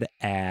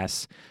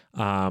badass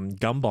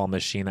gumball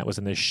machine that was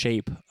in the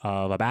shape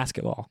of a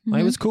basketball.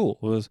 Like, it was cool.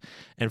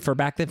 And for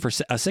back then, for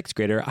a sixth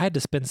grader, I had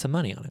to spend some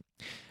money on it.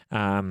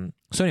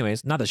 So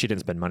anyways, not that she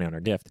didn't spend money on her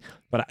gift,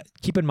 but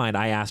keep in mind,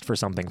 I asked for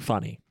something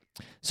funny.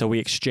 So we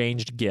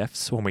exchanged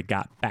gifts when we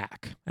got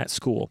back at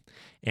school,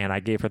 and I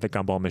gave her the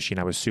gumball machine.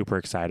 I was super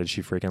excited.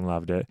 She freaking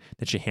loved it.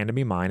 Then she handed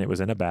me mine. It was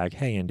in a bag.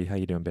 Hey, Andy, how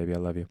you doing, baby? I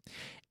love you.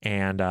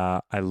 And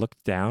I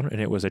looked down,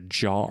 and it was a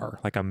jar,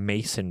 like a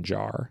mason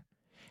jar.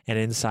 And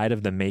inside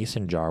of the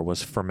mason jar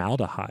was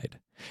formaldehyde.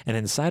 And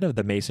inside of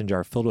the mason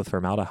jar filled with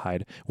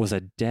formaldehyde was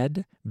a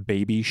dead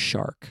baby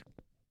shark.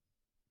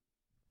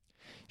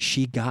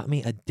 She got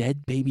me a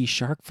dead baby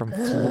shark from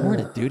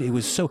Florida, dude. It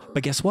was so...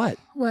 But guess what?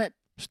 What?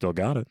 Still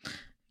got it.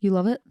 You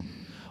love it?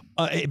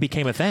 It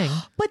became a thing.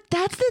 But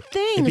that's the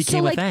thing. It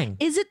became a thing.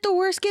 Is it the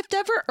worst gift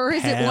ever, or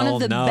is it one of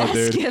the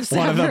best gifts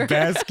ever? One of the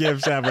best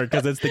gifts ever,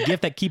 because it's the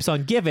gift that keeps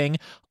on giving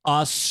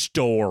a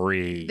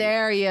story.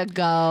 There you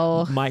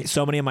go.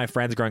 So many of my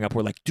friends growing up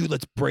were like, dude,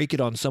 let's break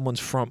it on someone's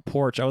front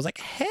porch. I was like,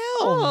 hell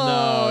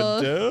no,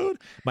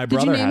 dude. My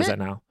brother has it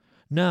now.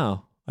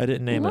 No, I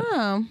didn't name it.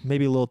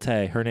 Maybe Lil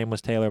Tay. Her name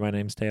was Taylor. My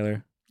name's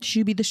Taylor.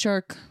 Shooby the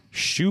shark.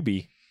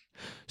 Shooby.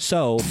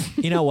 So,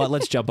 you know what?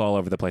 Let's jump all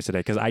over the place today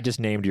because I just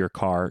named your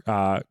car.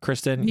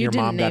 Kristen, your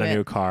mom got a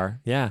new car.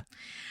 Yeah.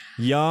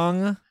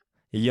 Young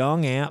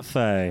Aunt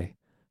Faye.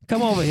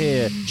 Come over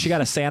here. She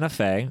got a Santa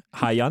Fe,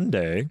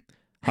 Hyundai,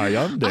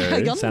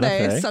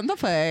 Santa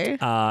Fe.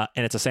 And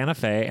it's a Santa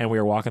Fe, and we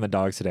were walking the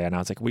dogs today, and I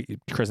was like,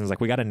 Kristen's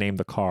like, we got to name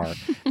the car.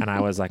 And I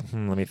was like,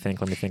 let me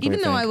think.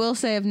 Even though I will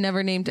say I've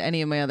never named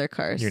any of my other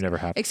cars. You never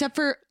have. Except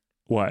for...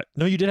 What?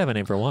 No, you did have a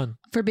name for one.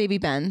 For baby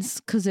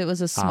Benz, because it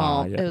was a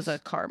small, it was a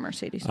car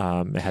Mercedes.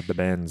 It had the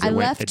Benz.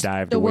 It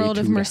dived the world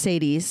of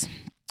Mercedes.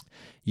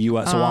 So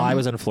while I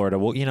was in Florida,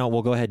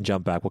 we'll go ahead and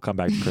jump back. We'll come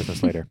back to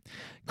Christmas later.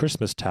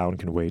 Christmas town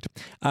can wait.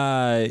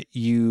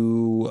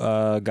 You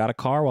got a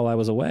car while I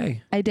was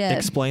away. I did.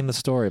 Explain the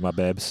story, my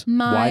babes.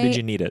 Why did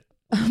you need it?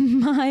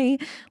 My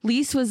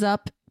lease was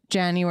up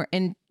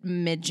in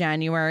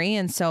mid-January,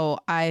 and so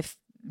I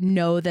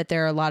know that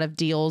there are a lot of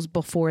deals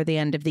before the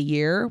end of the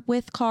year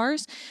with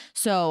cars.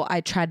 So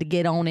I tried to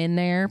get on in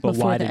there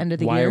before the end of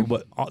the year.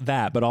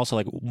 But also,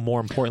 like, more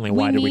importantly,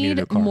 why do we need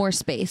a car? More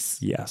space.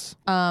 Yes.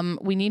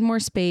 We need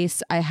more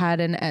space. I had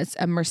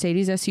a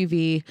Mercedes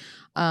SUV.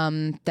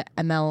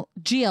 the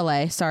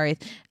GLA, sorry.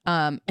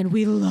 And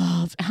we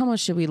love, how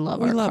much do we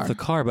love our car? We love the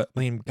car, but I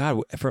mean,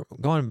 God,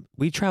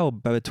 we travel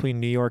between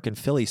New York and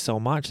Philly so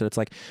much that it's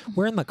like,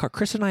 we're in the car.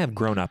 Chris and I have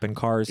grown up in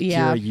cars.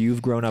 Yeah. Kira,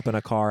 you've grown up in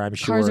a car, I'm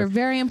sure. Cars are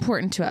very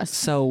important to us.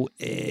 So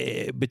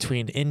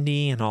between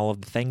Indy and all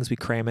of the things we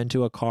cram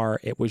into a car,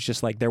 it was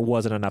just like there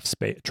wasn't enough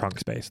trunk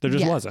space. There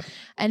just wasn't.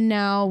 And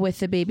now with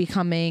the baby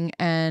coming,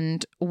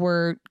 and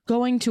we're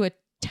going to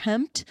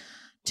attempt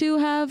to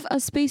have a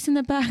space in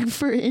the back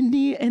for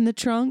Indy in the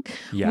trunk.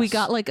 Yes. We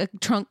got like a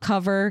trunk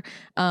cover.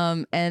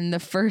 And the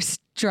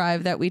first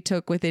drive that we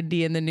took with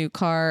Indy in the new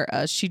car,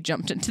 she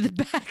jumped into the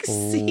back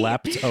seat.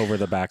 Leapt over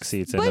the back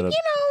seats. But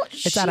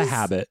it's out of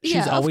habit.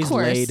 She's always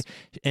laid.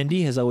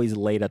 Indy has always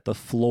laid at the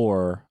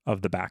floor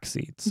of the back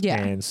seats.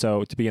 Yeah. And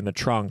so to be in the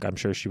trunk, I'm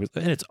sure she was,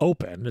 and it's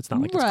open. It's not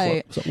like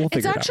right. it's closed. So we'll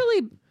figure it out.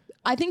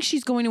 I think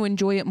she's going to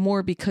enjoy it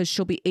more because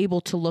she'll be able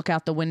to look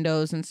out the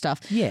windows and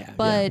stuff. Yeah,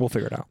 but we'll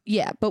figure it out.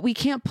 Yeah, but we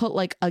can't put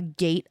like a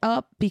gate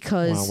up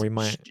because we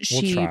might.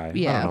 We'll try.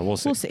 Yeah, I don't know.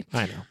 We'll see.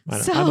 I know.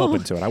 So, I'm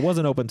open to it. I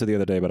wasn't open to the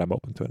other day, but I'm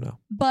open to it now.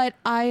 But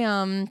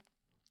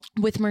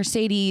with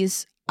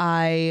Mercedes,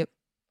 I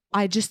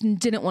just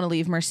didn't want to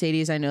leave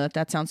Mercedes. I know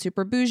that sounds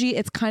super bougie.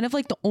 It's kind of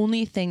like the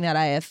only thing that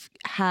I have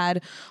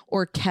had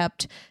or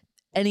kept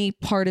any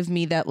part of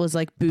me that was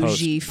like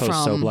bougie post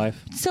from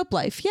Soap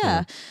Life.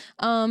 Yeah.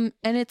 And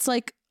it's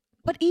like,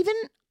 but even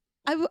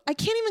I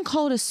can't even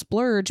call it a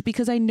splurge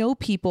because I know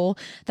people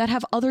that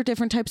have other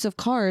different types of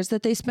cars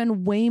that they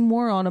spend way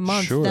more on a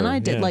month than I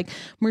did. Like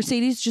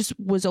Mercedes just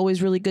was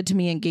always really good to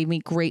me and gave me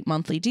great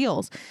monthly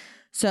deals.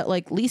 So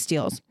like lease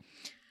deals.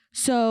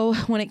 So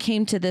when it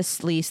came to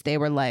this lease, they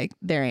were like,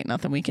 there ain't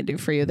nothing we can do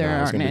for you. There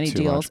aren't any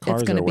deals.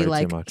 It's going to be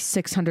like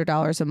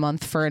 $600 a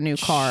month for a new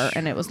car.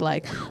 And it was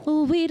like,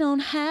 well, we don't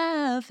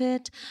have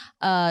it.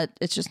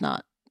 It's just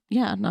not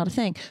a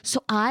thing.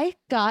 So I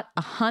got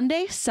a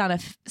Hyundai Santa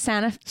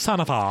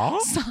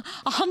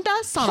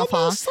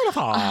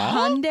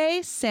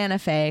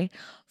Fe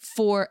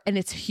and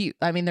it's huge.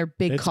 I mean, they're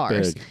big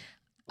cars. Big.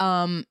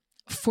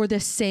 For the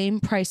same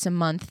price a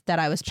month that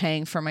I was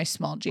paying for my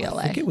small GLA.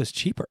 I think it was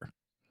cheaper.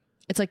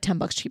 It's like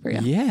 $10 cheaper.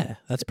 Yeah,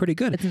 that's pretty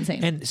good. It's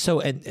insane. And so,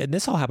 and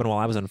this all happened while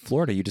I was in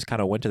Florida. You just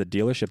kind of went to the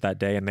dealership that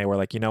day and they were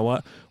like, you know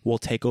what? We'll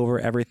take over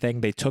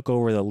everything. They took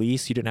over the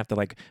lease. You didn't have to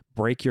like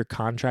break your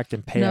contract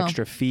and pay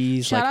extra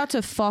fees. Shout out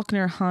to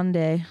Faulkner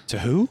Hyundai. To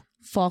who?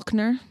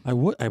 Faulkner. I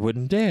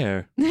wouldn't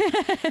dare.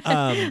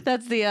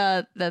 That's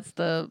the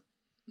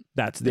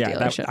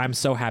dealership. I'm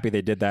so happy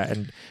they did that.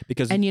 And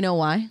you know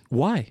why?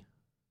 Why?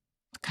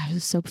 The guy was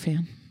a soap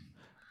fan.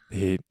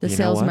 The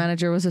sales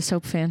manager was a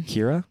soap fan.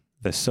 Kira,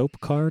 the soap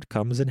card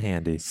comes in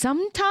handy.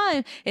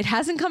 Sometime. It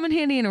hasn't come in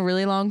handy in a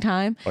really long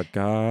time. But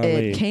golly.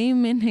 It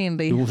came in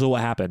handy. So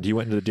what happened? You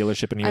went into the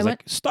dealership and he was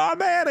like, Star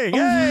Manning,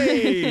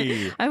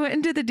 hey! I went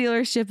into the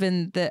dealership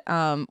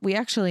and we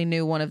actually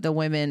knew one of the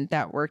women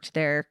that worked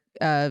there.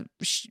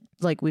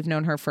 Like we've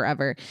known her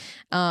forever.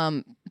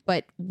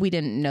 But we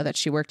didn't know that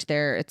she worked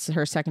there. It's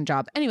her second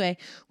job. Anyway,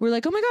 we're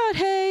like, oh my God,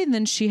 hey. And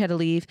then she had to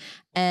leave.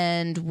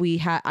 And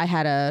I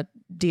had a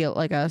deal,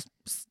 like a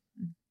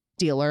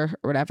dealer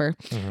or whatever.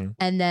 Mm-hmm.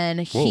 And then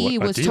he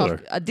was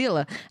a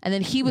dealer. And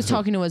then he was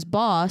talking to his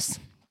boss,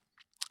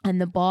 and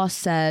the boss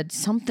said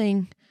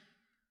something.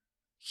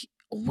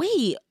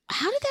 Wait,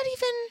 how did that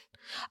even?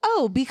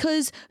 Oh,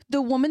 because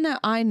the woman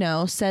that I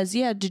know says,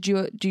 yeah, do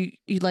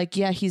you like,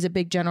 yeah, he's a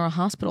big General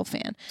Hospital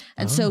fan.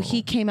 And so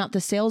he came out,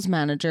 the sales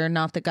manager,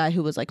 not the guy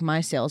who was like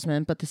my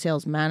salesman, but the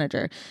sales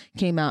manager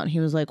came out and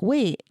he was like,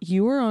 wait,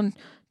 you were on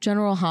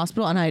General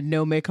Hospital? And I had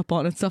no makeup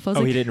on and stuff. I was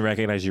like, he didn't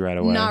recognize you right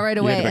away. Not right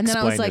away. And then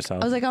I was like,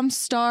 yourself. I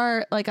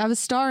was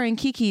starring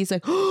Kiki. He's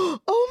like, oh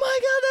my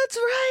God, that's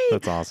right.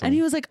 That's awesome. And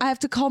he was like, I have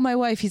to call my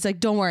wife. He's like,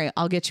 don't worry,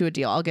 I'll get you a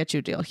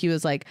deal. He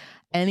was like,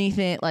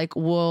 anything, like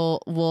we'll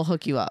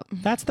hook you up.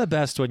 That's the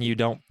best when you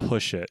don't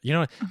push it. You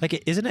know,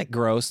 like, isn't it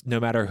gross no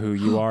matter who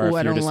you are?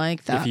 I don't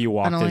like that. If you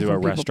walked into a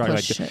restaurant,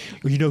 like,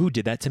 you know who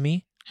did that to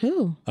me?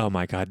 Who? Oh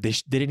my God. They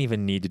didn't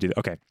even need to do that.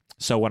 Okay.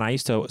 So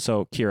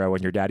Kira,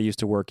 when your daddy used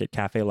to work at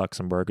Cafe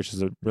Luxembourg, which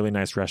is a really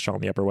nice restaurant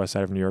on the Upper West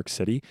Side of New York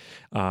City,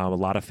 a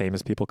lot of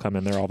famous people come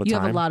in there all the time. You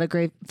have a lot of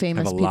great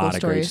famous people stories. I have a lot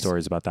of great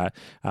stories about that.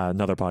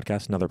 Another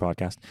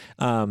podcast.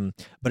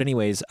 But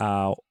anyways,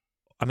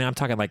 I mean, I'm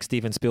talking like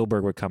Steven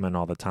Spielberg would come in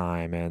all the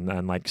time,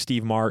 and like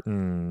Steve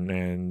Martin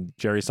and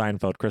Jerry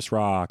Seinfeld, Chris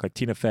Rock, like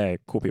Tina Fey,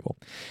 cool people.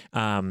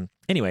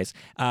 Anyways,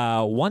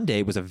 one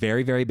day was a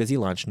very, very busy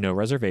lunch, no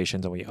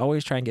reservations, and we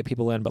always try and get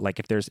people in. But like,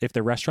 if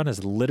the restaurant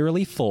is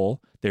literally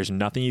full, there's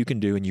nothing you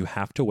can do, and you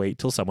have to wait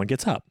till someone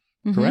gets up.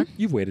 Mm-hmm. Correct?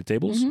 You've waited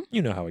tables. Mm-hmm.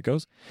 You know how it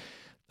goes.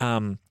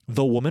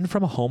 The woman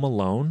from Home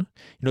Alone,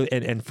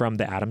 and from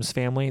the Addams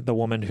Family, the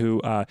woman who,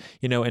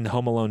 in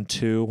Home Alone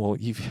 2, well,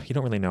 you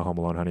don't really know Home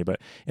Alone, honey, but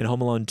in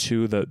Home Alone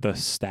 2, the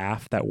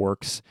staff that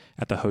works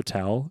at the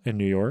hotel in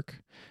New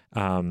York,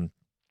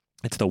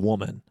 it's the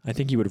woman. I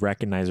think you would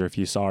recognize her if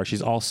you saw her.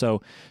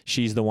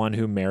 She's the one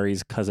who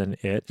marries cousin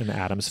It in the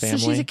Addams Family.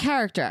 So she's a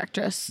character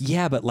actress.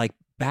 Yeah, but like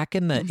back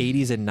in the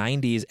 80s and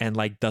 90s, and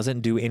like doesn't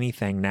do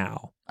anything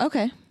now.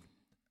 Okay.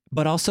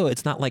 But also,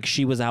 it's not like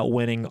she was out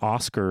winning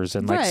Oscars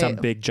and like some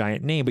Right. big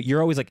giant name. But you're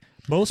always like,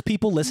 most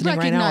people listening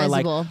right now are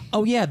like, Recognizable.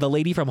 oh yeah, the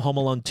lady from Home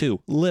Alone 2.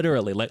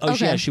 Literally. Like, oh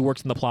Okay. yeah, she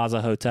works in the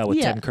Plaza Hotel with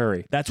Yeah. Tim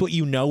Curry. That's what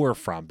you know her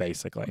from,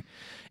 basically.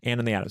 And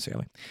in the Addams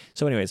Family.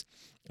 So anyways,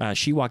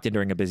 she walked in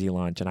during a busy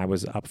lunch and I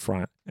was up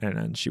front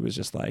and she was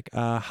just like,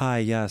 hi,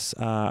 yes,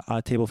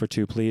 a table for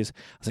 2, please.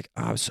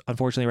 I was like,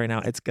 unfortunately right now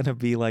it's going to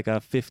be like a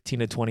 15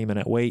 to 20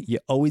 minute wait. You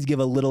always give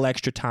a little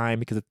extra time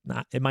because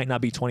it might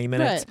not be 20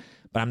 minutes, Right.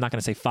 but I'm not going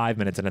to say 5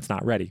 minutes and it's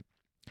not ready.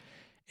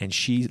 And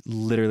she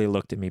literally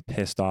looked at me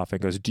pissed off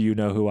and goes, do you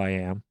know who I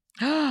am?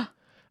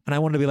 And I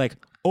wanted to be like,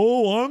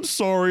 oh, I'm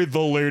sorry, the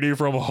lady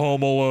from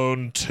Home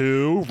Alone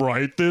 2,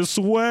 right this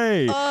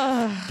way.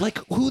 Like,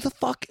 who the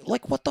fuck?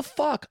 Like, what the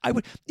fuck? I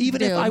would,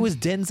 even if Dude. I was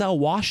Denzel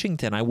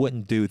Washington, I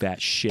wouldn't do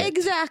that shit.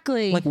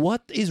 Exactly. Like,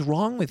 what is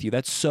wrong with you?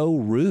 That's so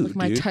rude, Like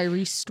my dude.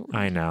 Tyrese story.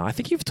 I know. I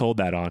think you've told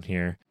that on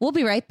here. We'll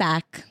be right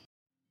back.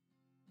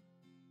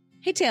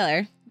 Hey,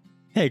 Taylor.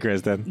 Hey,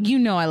 Kristen. You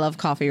know I love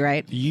coffee,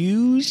 right?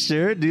 You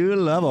sure do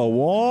love a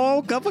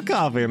warm cup of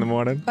coffee in the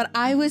morning. But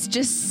I was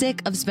just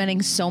sick of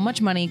spending so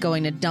much money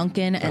going to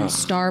Dunkin' and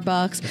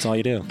Starbucks. That's all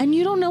you do. And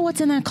you don't know what's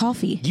in that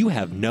coffee. You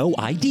have no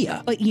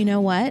idea. But you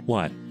know what?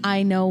 What?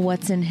 I know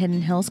what's in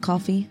Hidden Hills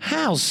coffee.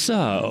 How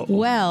so?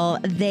 Well,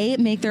 they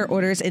make their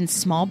orders in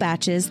small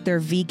batches. They're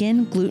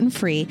vegan,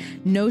 gluten-free,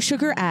 no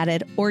sugar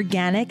added,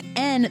 organic,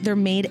 and they're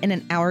made in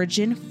an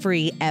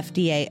allergen-free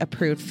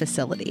FDA-approved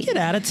facility. Get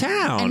out of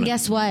town. And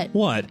guess what?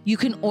 What? You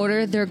can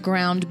order their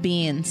ground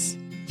beans.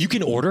 You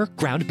can order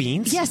ground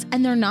beans? Yes,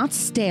 and they're not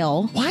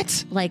stale.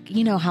 What? Like,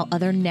 you know how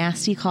other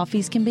nasty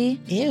coffees can be?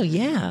 Ew,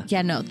 yeah.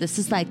 Yeah, no, this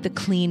is like the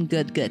clean,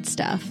 good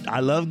stuff. I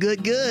love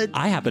good.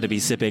 I happen to be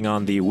sipping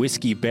on the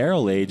whiskey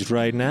barrel aged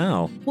right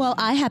now. Well,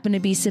 I happen to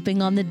be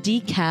sipping on the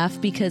decaf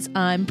because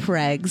I'm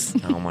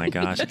pregs. Oh my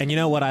gosh. And you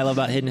know what I love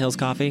about Hidden Hills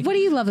coffee? What do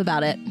you love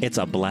about it? It's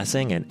a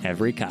blessing in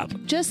every cup.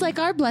 Just like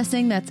our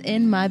blessing that's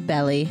in my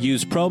belly.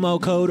 Use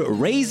promo code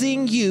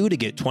RAISINGYOU to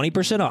get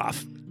 20%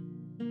 off.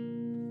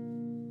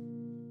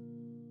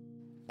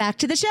 Back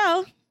to the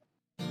show.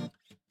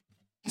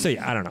 So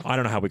yeah, I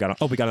don't know how we got on.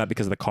 Oh, we got that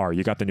because of the car.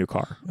 You got the new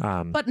car.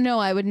 But no,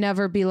 I would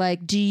never be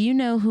like, do you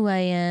know who I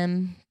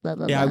am? Blah,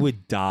 blah, Yeah, I blah.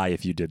 would die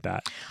if you did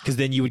that because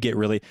then you would get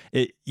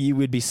you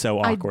would be so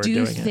awkward I do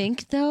doing it.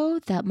 think, though,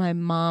 that my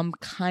mom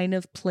kind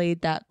of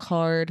played that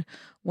card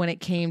when it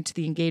came to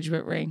the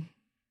engagement ring.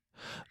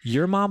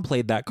 Your mom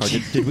played that card.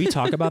 Did we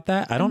talk about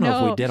that? I don't know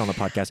if we No. did on the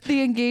podcast.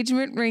 The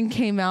engagement ring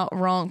came out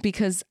wrong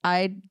because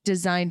I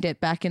designed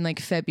it back in like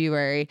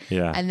February.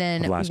 Yeah, And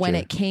then of last when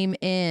year. it came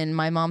in,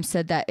 my mom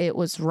said that it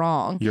was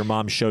wrong. Your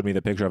mom showed me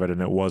the picture of it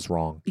and it was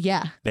wrong.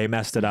 Yeah. They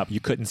messed it up. You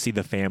couldn't see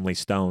the family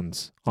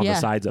stones on Yeah. the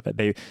sides of it.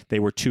 They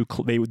were too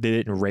they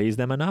didn't raise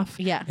them enough.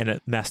 Yeah. And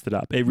it messed it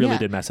up. It really Yeah.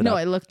 did mess it No,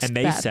 up. it looked and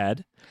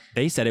bad.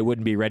 they said it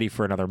wouldn't be ready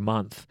for another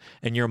month.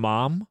 And your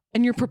mom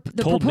And the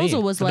told proposal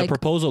me, was and like the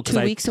proposal 2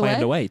 I weeks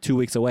planned away. 2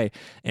 weeks away.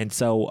 And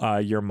so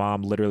your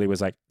mom literally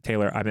was like,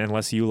 Taylor, I mean,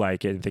 unless you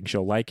like it and think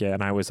she'll like it.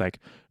 And I was like,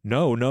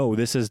 no,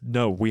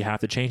 we have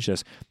to change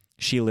this.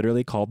 She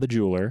literally called the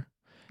jeweler.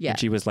 Yeah. And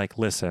she was like,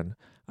 listen,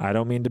 I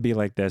don't mean to be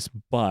like this,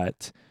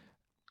 but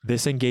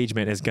this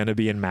engagement is going to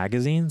be in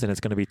magazines and it's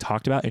going to be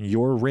talked about and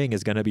your ring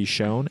is going to be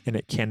shown and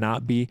it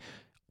cannot be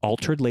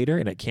altered later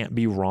and it can't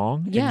be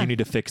wrong. Yeah. And you need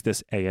to fix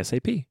this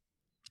ASAP.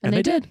 And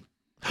they did.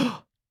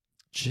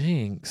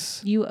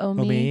 Jinx. You owe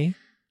me,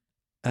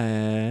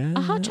 a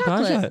hot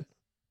chocolate.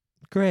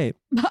 Great.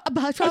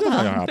 a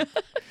chocolate.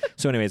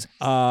 So anyways,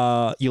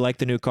 you like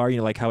the new car?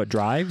 You like how it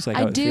drives? Like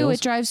how I it do. feels?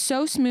 It drives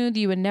so smooth.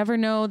 You would never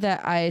know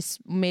that I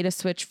made a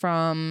switch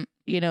from,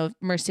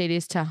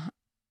 Mercedes to,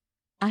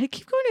 I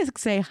keep going to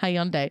say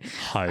Hyundai.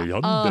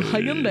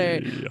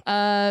 Hyundai.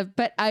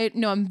 But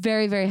I'm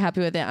very, very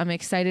happy with it. I'm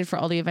excited for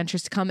all the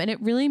adventures to come. And it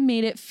really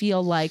made it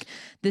feel like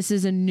this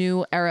is a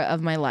new era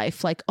of my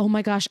life. Like, oh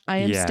my gosh, I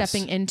am Yes.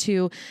 stepping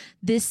into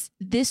this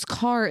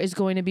car is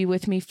going to be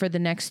with me for the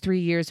next 3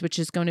 years, which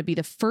is going to be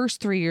the first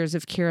 3 years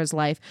of Kira's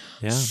life.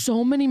 Yeah.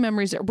 So many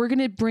memories. We're going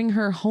to bring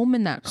her home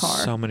in that car.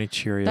 So many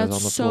Cheerios That's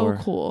on the so floor.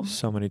 cool.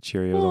 So many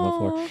Cheerios on the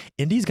floor. Aw.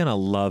 Indy's gonna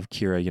love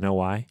Kira. You know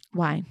why?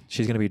 Why?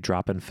 She's gonna be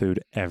dropping food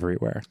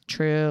everywhere.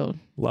 True.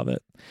 Love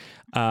it.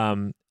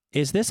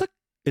 Is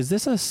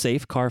this a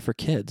safe car for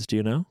kids? Do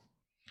you know?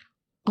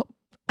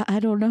 I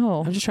don't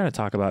know. I'm just trying to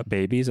talk about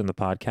babies in the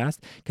podcast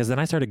because then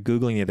I started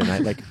Googling the other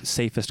night, like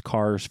safest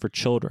cars for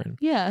children.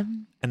 Yeah.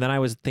 And then I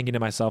was thinking to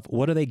myself,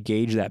 what do they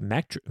gauge that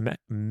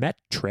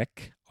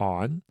metric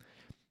on?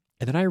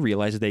 And then I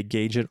realized they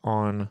gauge it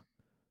on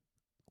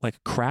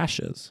like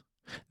crashes.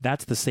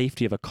 That's the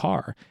safety of a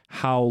car,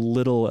 how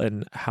little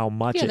and how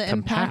much Yeah, it the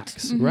impact.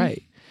 compacts. Mhm.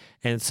 Right.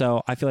 And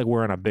so I feel like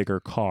we're in a bigger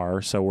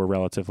car, so we're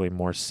relatively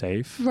more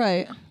safe.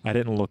 Right. I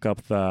didn't look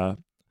up the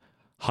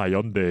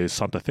Hyundai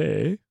Santa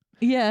Fe.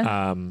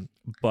 Yeah.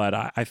 But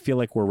I feel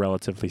like we're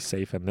relatively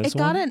safe in this It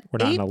got one. an We're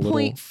not in a little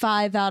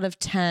 8.5 out of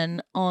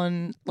 10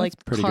 on like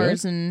pretty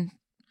cars and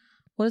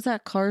what is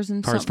that? Cars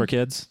and cars for something.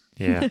 kids.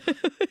 Yeah.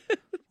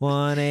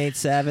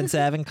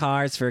 1877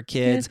 Cars for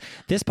Kids.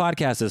 This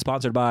podcast is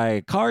sponsored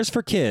by Cars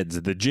for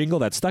Kids, the jingle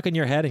that's stuck in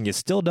your head and you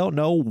still don't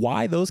know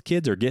why those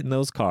kids are getting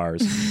those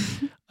cars.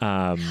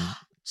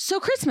 So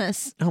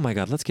Christmas. Oh my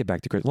God, let's get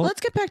back to Christmas. Well,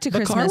 Let's get back to the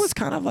Christmas. car was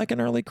kind of like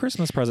an early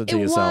Christmas present to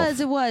yourself.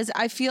 It was.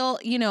 I feel,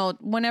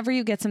 whenever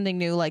you get something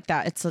new like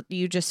that,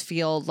 you just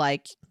feel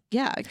like,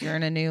 yeah, you're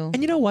in a new.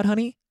 And you know what,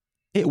 honey?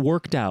 It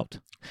worked out.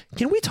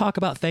 Can we talk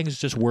about things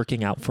just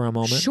working out for a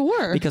moment?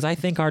 Sure. Because I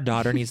think our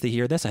daughter needs to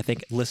hear this. I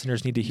think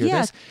listeners need to hear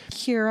yeah, this.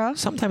 Kira.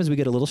 Sometimes we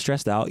get a little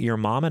stressed out. Your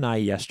mom and I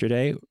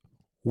yesterday,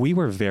 we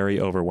were very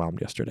overwhelmed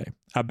yesterday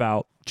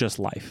about just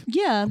life.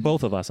 Yeah.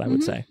 Both of us, I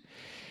would say.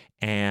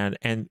 And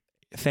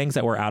things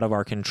that were out of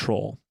our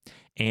control.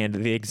 And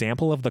the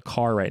example of the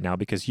car right now,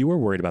 because you were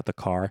worried about the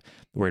car,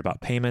 worried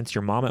about payments,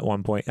 your mom at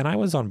one point, and I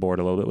was on board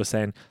a little bit, was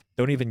saying,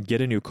 don't even get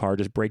a new car,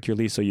 just break your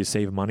lease so you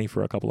save money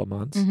for a couple of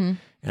months. And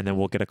then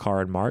we'll get a car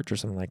in March or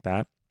something like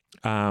that.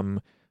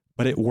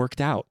 But it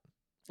worked out.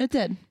 It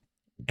did.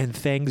 And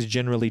things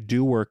generally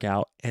do work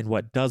out. And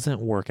what doesn't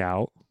work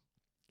out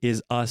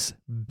is us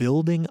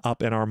building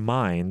up in our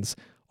minds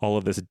all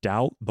of this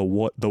doubt, the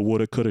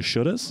woulda, coulda,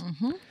 shouldas.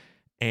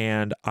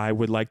 And I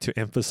would like to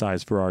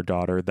emphasize for our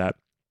daughter that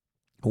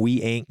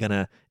we ain't going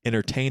to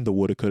entertain the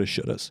woulda, coulda,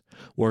 shouldas.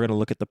 We're going to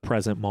look at the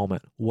present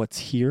moment. What's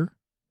here?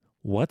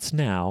 What's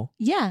now?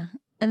 Yeah.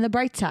 And the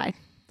bright side.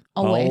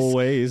 Always.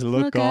 Always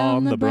look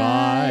on the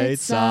bright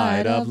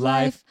side of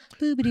life.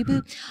 Boobity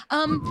boop.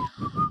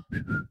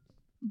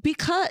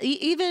 Because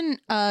even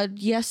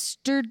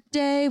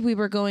yesterday we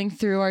were going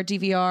through our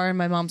DVR and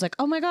my mom's like,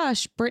 oh my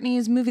gosh,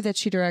 Brittany's movie that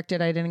she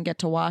directed, I didn't get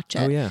to watch it.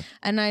 Oh yeah.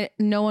 And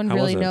no one How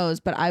really was it? knows,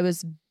 but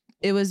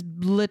it was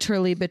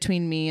literally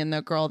between me and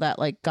the girl that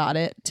got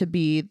it to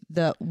be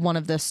one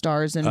of the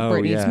stars in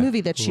Brittany's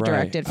movie that she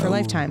directed for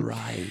Lifetime.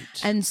 Right.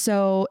 And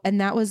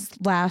that was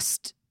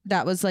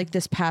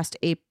this past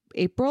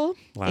April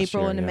Last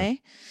year, into yeah.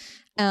 May,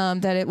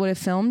 that it would have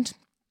filmed.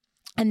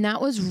 And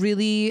that was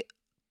really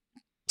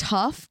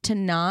tough to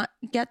not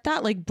get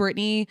that. Like,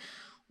 Brittany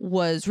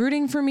was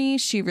rooting for me.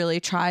 She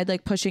really tried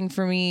pushing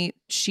for me.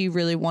 She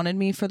really wanted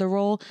me for the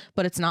role,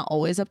 but it's not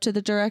always up to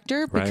the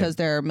director because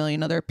there are a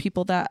million other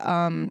people that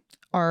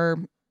are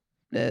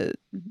the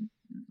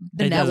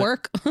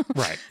network.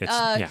 Right.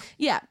 It's,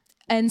 yeah.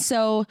 And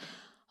so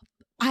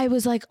I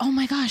was like, oh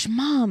my gosh,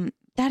 Mom,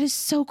 that is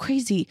so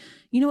crazy.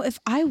 If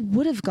I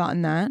would have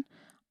gotten that,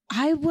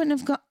 I wouldn't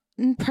have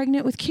gotten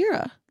pregnant with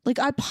Kira.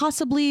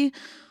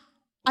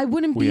 I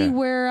wouldn't be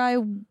where I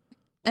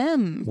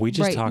am. We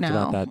just talked now.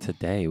 about that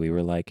today. We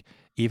were like,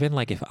 even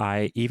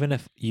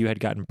if you had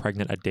gotten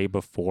pregnant a day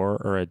before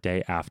or a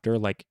day after,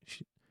 it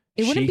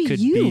wouldn't be could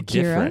you, be Kira.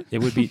 different.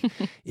 It would be.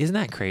 Isn't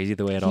that crazy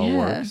the way it all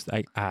works?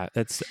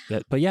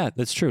 But yeah,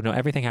 that's true. No,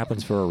 everything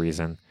happens for a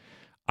reason.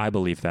 I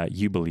believe that.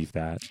 You believe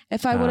that.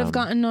 If I would have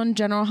gotten on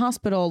General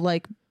Hospital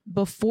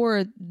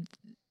before,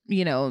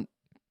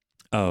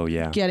 oh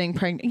yeah, getting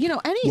pregnant,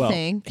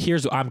 anything. Well,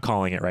 I'm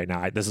calling it right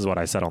now. This is what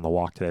I said on the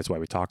walk today. That's why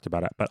we talked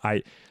about it. But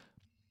I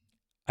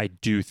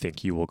do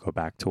think you will go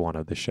back to one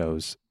of the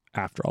shows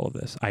after all of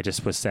this. I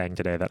just was saying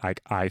today that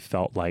I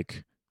felt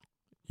like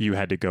you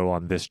had to go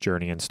on this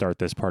journey and start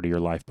this part of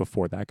your life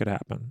before that could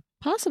happen.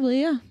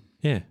 Possibly, yeah.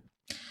 Yeah.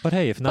 But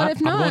hey, if not,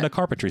 I'm going to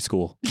carpentry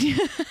school.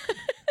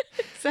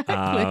 Exactly.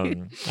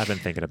 I've been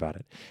thinking about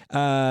it.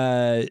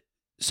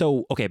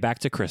 So, okay, back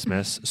to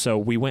Christmas. So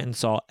we went and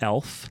saw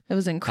Elf. It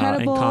was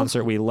incredible. In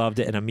concert. We loved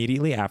it. And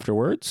immediately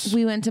afterwards,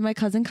 we went to my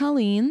cousin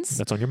Colleen's.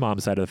 That's on your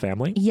mom's side of the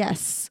family.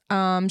 Yes.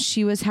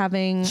 She was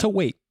having... So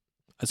wait,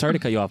 sorry to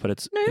cut you off,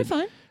 but No, you're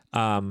fine.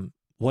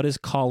 What is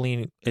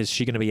Colleen? Is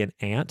she going to be an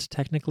aunt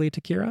technically to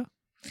Kira?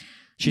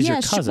 She's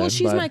your cousin.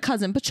 She's my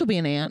cousin, but she'll be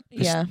an aunt.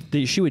 Yeah.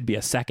 She would be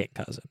a second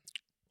cousin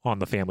on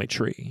the family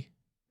tree.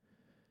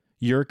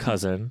 Your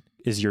cousin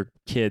is your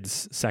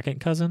kid's second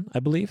cousin, I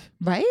believe.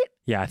 Right?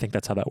 Yeah, I think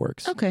that's how that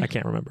works. Okay. I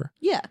can't remember.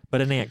 Yeah.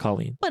 But an Aunt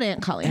Colleen.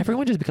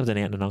 Everyone just becomes an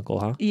aunt and uncle,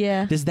 huh?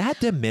 Yeah. Does that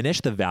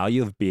diminish the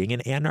value of being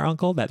an aunt or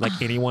uncle? That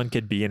anyone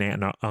could be an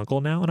aunt and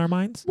uncle now in our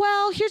minds?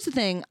 Well, here's the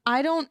thing.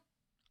 I didn't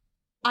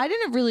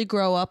really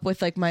grow up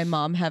with my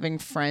mom having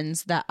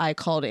friends that I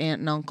called aunt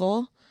and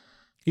uncle.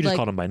 You just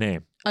called them by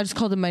name. I just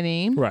called them by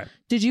name. Right.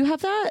 Did you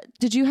have that?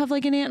 Did you have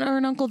an aunt or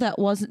an uncle that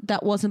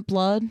wasn't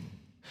blood?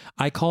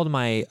 I called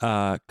my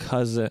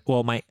cousin.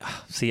 Well, I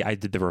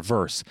did the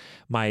reverse.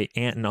 My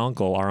aunt and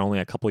uncle are only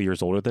a couple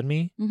years older than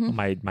me.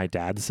 Mm-hmm. My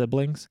dad's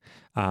siblings,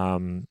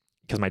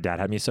 because my dad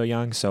had me so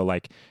young. So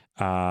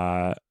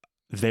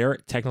they're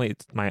technically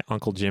my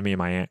Uncle Jimmy and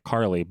my Aunt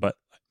Carly, but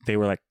they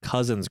were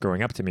cousins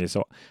growing up to me.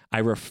 So I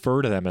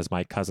refer to them as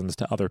my cousins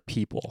to other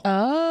people.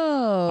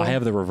 Oh, I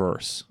have the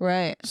reverse.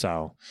 Right.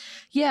 So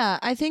yeah,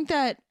 I think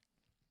that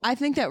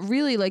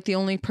really the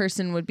only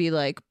person would be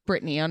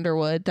Brittany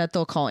Underwood that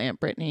they'll call Aunt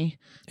Brittany.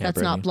 That's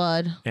Brittany. not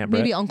blood. Aunt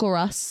Maybe Brit? Uncle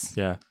Russ.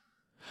 Yeah.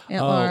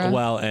 Aunt Laura.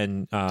 Well,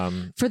 and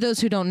for those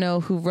who don't know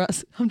who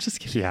Russ, I'm just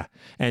kidding. Yeah,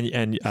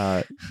 and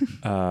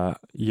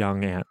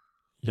young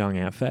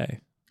Aunt Faye.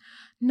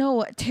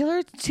 No,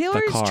 Taylor's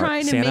car,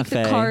 trying to Santa make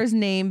Fe, the car's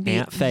name be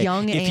Aunt Faye.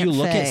 Young If Aunt you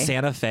look Faye. at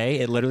Santa Fe,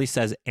 it literally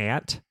says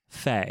Aunt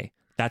Faye.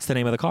 That's the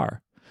name of the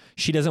car.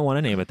 She doesn't want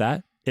to name it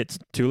that. It's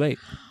too late.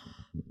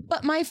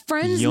 But my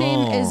friend's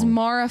name is Young.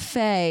 Mara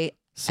Faye.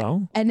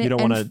 So And you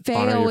don't and want to Faye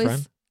honor your always-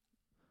 friend?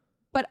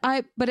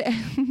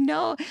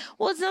 No.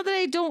 Well, it's not that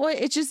I don't want.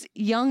 It's just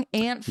Young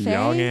Aunt Faye.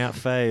 Young Aunt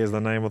Faye is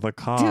the name of the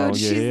car.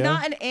 Dude, you she's hear?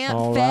 not an Aunt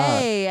All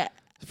Faye.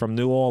 From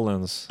New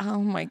Orleans. Oh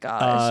my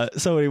gosh.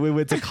 So we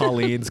went to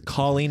Colleen's.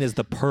 Colleen is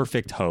the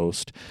perfect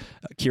host.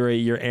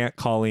 Kira, your Aunt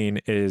Colleen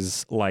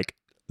is like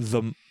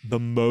the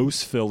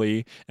most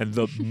Philly and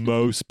the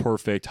most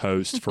perfect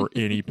host for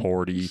any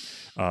party.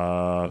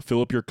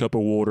 Fill up your cup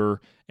of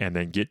water and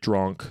then get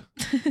drunk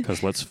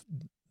because let's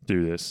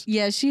do this.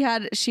 Yeah, she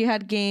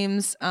had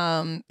games.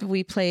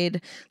 We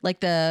played like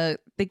the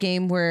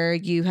game where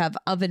you have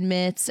oven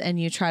mitts and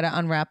you try to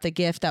unwrap the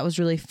gift. That was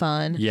really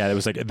fun. Yeah, it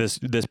was like this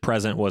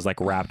present was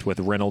like wrapped with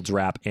Reynolds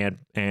wrap and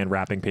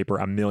wrapping paper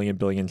a million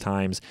billion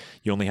times.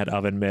 You only had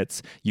oven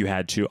mitts. You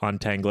had to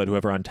untangle it.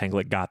 Whoever untangled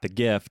it got the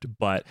gift,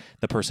 but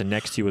the person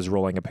next to you was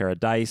rolling a pair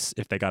of dice.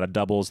 If they got a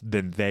doubles,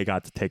 then they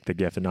got to take the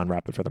gift and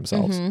unwrap it for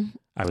themselves. Mhm.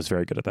 I was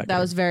very good at that. That game.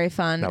 was very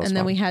fun. That was And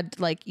then fun. we had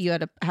like you had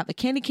to have a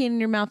candy cane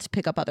in your mouth to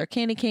pick up other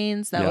candy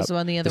canes. That Yep. was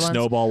one of the other the ones.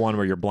 snowball one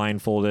where you're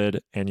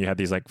blindfolded and you had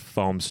these like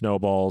foam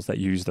snowballs that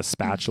you use the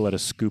spatula to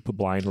scoop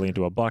blindly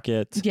into a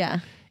bucket. Yeah.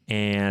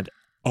 And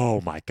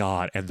oh my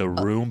god, and the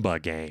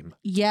Roomba game.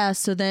 Yeah.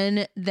 So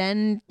then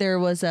there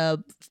was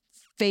a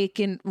fake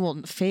an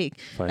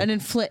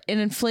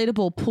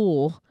inflatable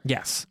pool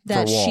Yes,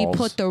 that for she walls.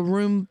 put the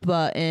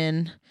Roomba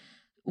in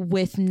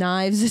with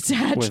knives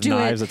attached with to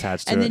knives it.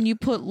 attached to And it. then you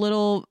put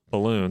little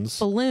balloons.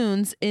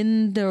 balloons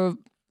in the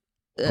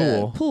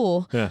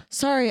pool. Yeah.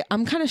 Sorry,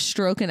 I'm kind of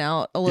stroking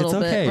out a little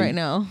It's okay. bit right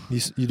now.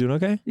 You doing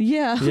okay?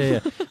 Yeah. Yeah.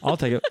 I'll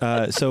take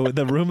it. So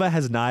the Roomba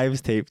has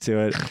knives taped to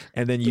it,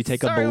 and then you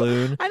take Sorry, a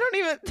balloon. I don't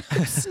even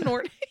I'm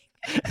snorting.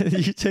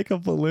 You take a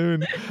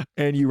balloon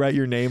and you write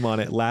your name on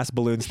it. Last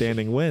balloon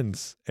standing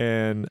wins,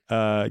 and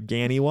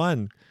Ganny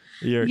won.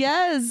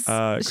 Yes.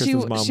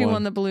 Kristen's mom she won.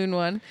 won the balloon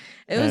one.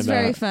 It was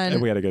very fun.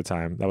 And we had a good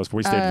time.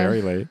 We stayed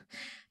very late.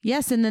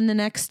 Yes, and then the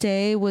next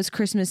day was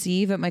Christmas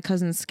Eve at my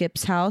cousin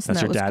Skip's house, That's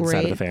and your that dad's was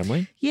great. side of the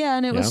family. Yeah,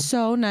 and it Yeah. was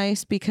so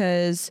nice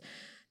because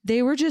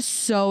they were just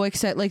so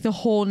excited. Like the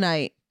whole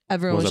night,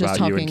 everyone was just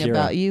about you and talking Kira.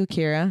 about you,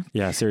 Kira.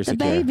 Yeah, seriously,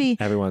 The Kira. baby.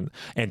 Everyone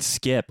and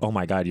Skip. Oh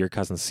my God, your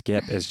cousin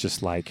Skip is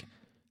just like.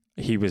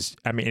 He was,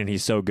 and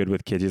he's so good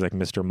with kids. He's like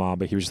Mr. Mom,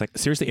 but he was just like,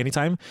 seriously,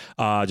 anytime,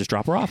 just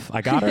drop her off.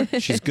 I got her.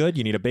 She's good.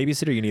 You need a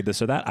babysitter. You need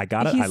this or that. I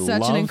got it. He's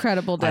such an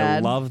incredible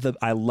dad.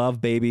 I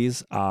love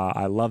babies.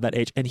 I love that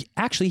age. And he's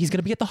going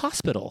to be at the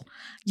hospital.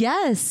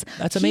 Yes.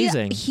 That's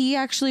amazing. He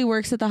actually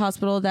works at the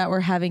hospital that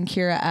we're having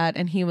Kira at,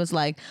 and he was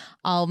like,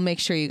 I'll make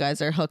sure you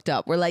guys are hooked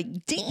up. We're like,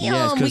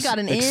 damn, we got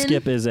an in.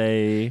 Skip is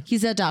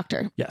He's a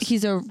doctor. Yes.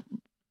 He's a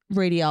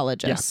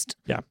radiologist.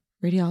 Yeah.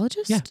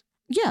 Radiologist? Yeah.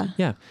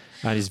 Yeah.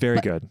 And he's very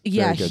good.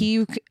 Yeah,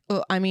 Very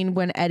good.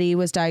 when Eddie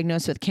was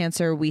diagnosed with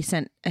cancer, we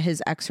sent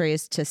his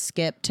x-rays to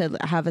Skip to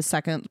have a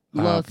second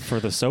look. For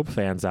the soap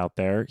fans out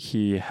there,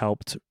 he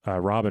helped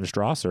Robin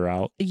Strasser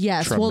out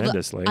Yes,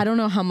 tremendously. I don't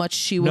know how much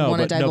she would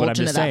want to but divulge I'm just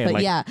into saying, that, but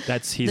like, yeah,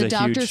 he's the a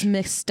doctors huge,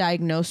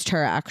 misdiagnosed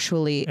her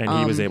actually, and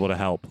he was able to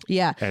help.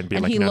 Yeah, and be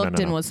and like, he no, looked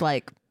and was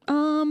like,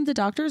 the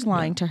doctor's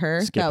lying to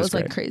her. Skip That is was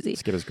like great. crazy.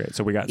 Skip is great.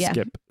 So we got Yeah.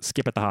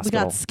 Skip at the We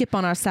hospital. got Skip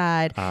on our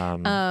side.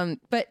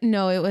 But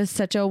no, it was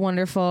such a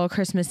wonderful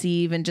Christmas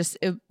Eve, and just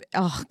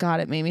oh god,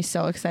 it made me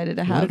so excited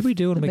to have. What did we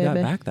do when the we got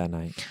baby. back that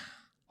night?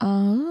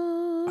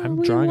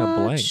 I'm drawing a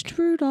blank. watched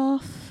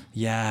Rudolph.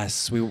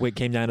 Yes, we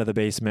came down to the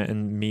basement,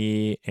 and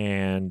me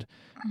and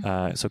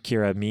so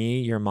Kira,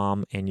 me, your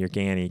mom, and your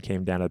Ganny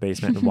came down to the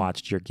basement and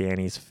watched your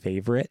Ganny's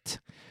favorite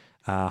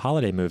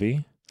holiday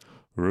movie,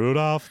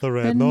 Rudolph the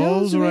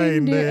Red-Nosed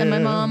Reindeer. And my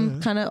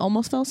mom kind of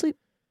almost fell asleep.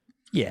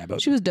 Yeah,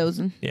 but She was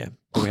dozing. yeah,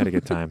 but we had a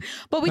good time.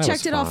 But we That checked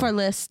was it off fun. our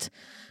list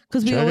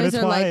because we Checking always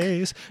it are like,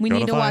 twice, we gonna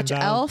need to find watch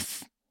out.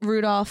 Elf,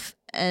 Rudolph,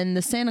 and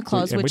the Santa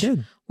Claus, And we which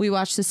did. we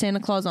watched the Santa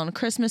Claus on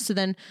Christmas. So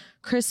then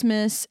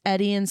Christmas,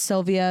 Eddie and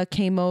Sylvia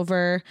came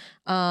over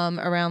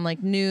around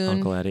like noon.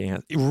 Uncle Eddie,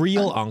 aunt,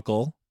 real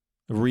uncle,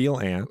 real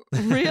aunt,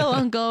 Real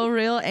uncle,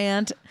 real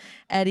aunt,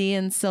 Eddie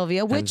and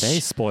Sylvia, and which they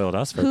spoiled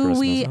us for who Christmas.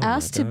 we Oh my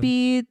asked to God.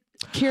 be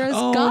Kira's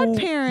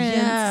godparents.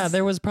 Yeah,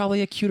 there was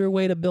probably a cuter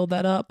way to build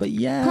that up, but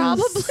yes.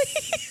 Probably.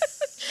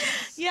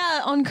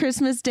 Yeah, on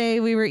Christmas Day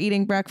we were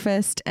eating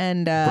breakfast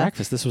and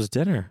breakfast. This was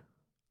dinner.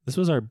 This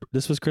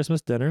was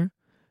Christmas dinner.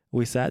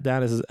 We sat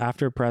down. This is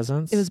after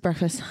presents. it was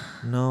breakfast.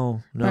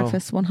 no.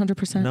 Breakfast,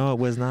 100%. No, it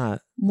was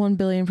not. 1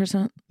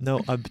 billion%. No,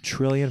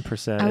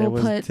 1,000,000,000,000%. I It will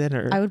was put-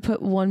 dinner. I would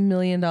put $1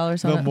 million on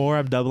The it. more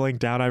I'm doubling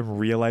down, I'm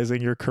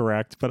realizing you're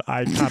correct, but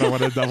I kind of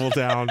want to double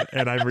down,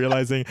 and I'm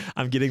realizing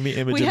I'm getting the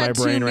image We in my had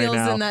 2 brain right meals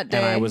now, in that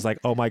and I day. was like,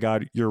 "Oh my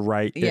God, you're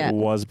right. Yeah, It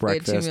was we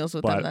had 2 breakfast." meals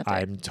with them But that day.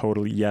 I'm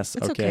totally yes.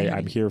 It's Okay, okay, I'm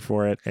honey. here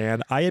for it,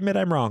 and I admit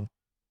I'm wrong.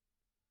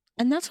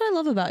 And that's what I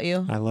love about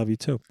you. I love you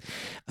too.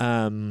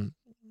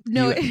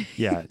 No,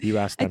 you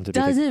asked them it to.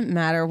 Doesn't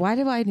matter. Why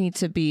did I need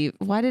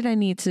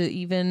to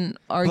even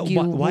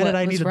argue? Why did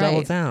I need to double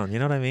right? down? You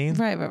know what I mean?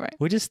 Right.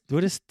 We're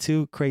just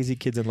two crazy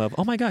kids in love.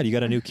 Oh my God, you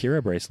got a new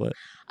Kira bracelet.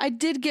 I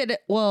did get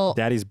it. Well,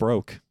 Daddy's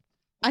broke.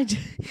 I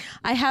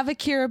have a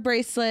Kira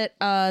bracelet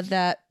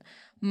that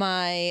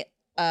my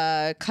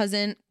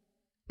cousin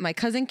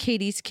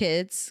Katie's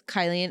kids,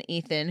 Kylie and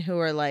Ethan, who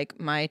are like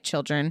my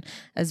children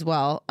as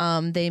well.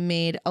 They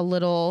made a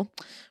little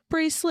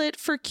bracelet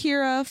for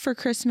Kira for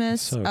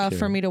Christmas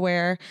for me to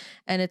wear,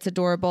 and it's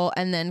adorable.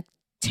 And then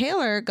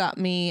Taylor got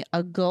me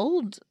a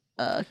gold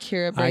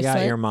Kira bracelet. I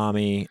got your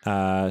mommy,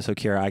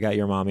 Kira, I got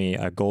your mommy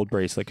a gold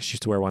bracelet because she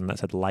used to wear one that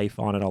said Life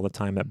on it all the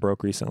time that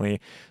broke recently.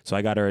 So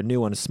I got her a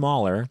new one,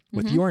 smaller,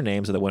 with your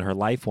name, so that when her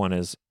Life one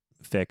is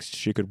fixed,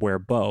 she could wear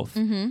both.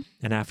 And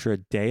after a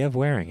day of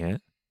wearing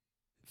it,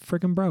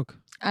 freaking broke.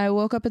 I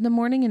woke up in the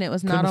morning and it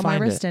was not on my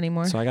wrist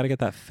anymore. So I got to get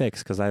that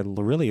fixed because it's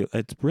really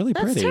pretty.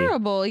 That's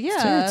terrible. Yeah.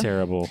 It's very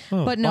terrible.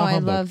 Oh, but no, I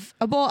love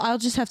a bowl. I'll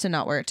just have to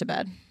not wear it to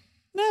bed.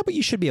 No, but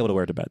you should be able to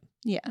wear it to bed.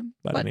 Yeah.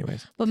 But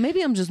anyways. But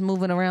maybe I'm just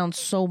moving around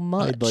so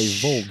much. I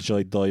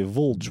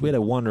divulge. We had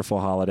a wonderful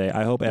holiday.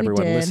 I hope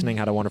everyone listening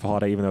had a wonderful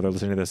holiday, even though they're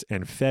listening to this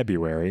in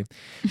February.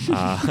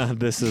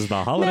 This is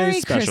the holiday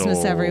Merry special.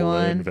 Christmas,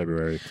 everyone. In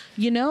February.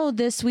 You know,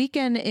 this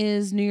weekend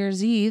is New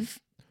Year's Eve,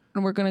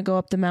 and we're going to go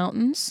up the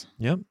mountains.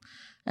 Yep.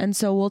 And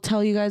so we'll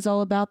tell you guys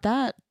all about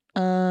that.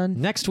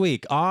 Next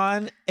week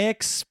on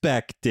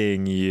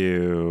Expecting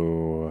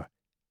You.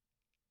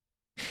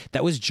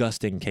 That was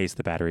just in case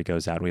the battery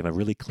goes out and we have a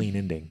really clean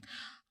ending.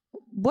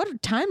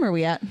 What time are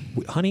we at?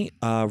 Honey,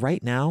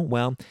 right now,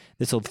 well,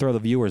 this will throw the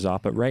viewers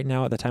off, but right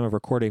now at the time of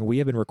recording, we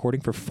have been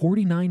recording for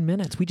 49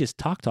 minutes. We just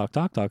talk. That's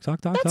a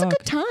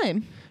good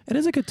time. It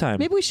is a good time.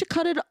 Maybe we should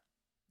cut it.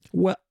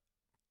 Well,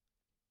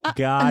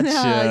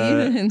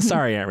 gotcha.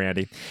 Sorry, Aunt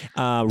Randy.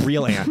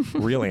 Real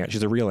aunt.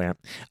 She's a real aunt.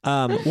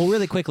 Well,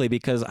 really quickly,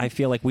 because I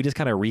feel like we just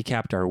kind of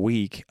recapped our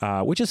week,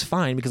 which is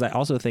fine because I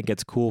also think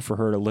it's cool for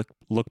her to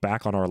look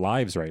back on our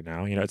lives right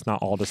now. You know, it's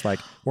not all just like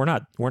we're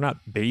not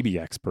baby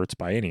experts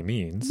by any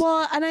means.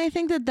 Well, and I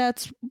think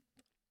that's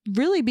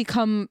really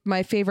become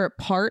my favorite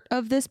part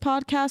of this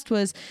podcast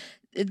was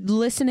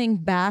listening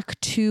back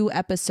to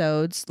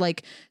episodes.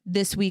 Like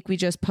this week we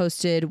just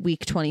posted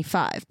week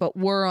 25, but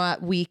we're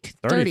at week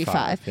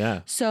 35.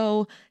 Yeah.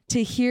 So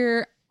to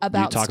hear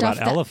about you talk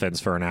about elephants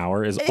for an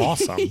hour is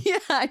awesome. Yeah,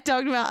 I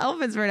talked about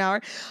elephants for an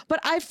hour, but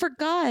I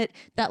forgot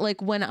that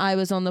like when I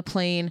was on the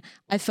plane,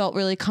 I felt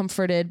really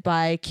comforted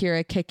by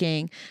Kira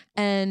kicking,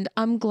 and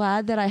I'm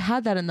glad that I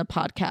had that in the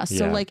podcast.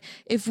 So like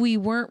if we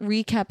weren't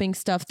recapping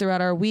stuff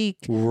throughout our week,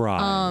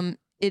 right.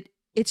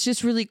 It's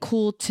just really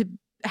cool to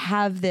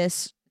have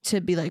this to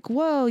be like,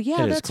 whoa,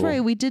 yeah, that's cool.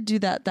 Right. We did do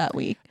that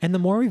week. And the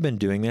more we've been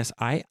doing this,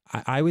 I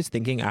was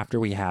thinking after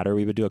we had her,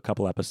 we would do a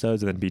couple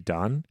episodes and then be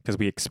done because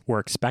we were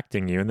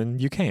expecting you and then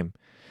you came.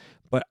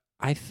 But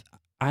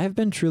I've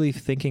been truly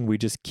thinking we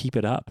just keep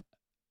it up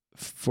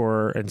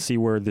and see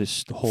where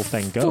this whole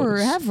thing goes.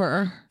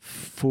 Forever.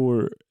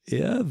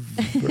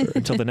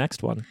 Until the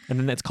next one. And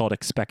then it's called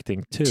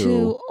Expecting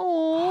Two.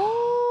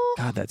 Oh,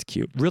 God, that's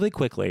cute. Really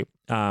quickly,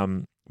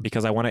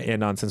 because I want to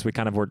end on, since we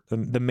kind of were,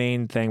 the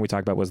main thing we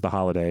talked about was the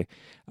holiday,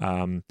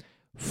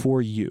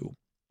 for you,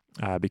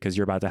 because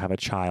you're about to have a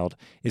child.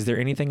 Is there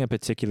anything in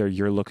particular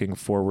you're looking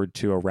forward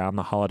to around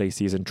the holiday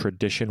season,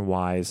 tradition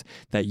wise,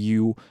 that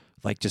you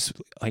like, just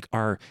like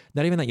are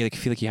not even that you like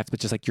feel like you have to, but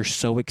just like you're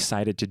so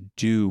excited to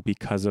do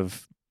because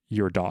of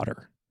your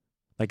daughter?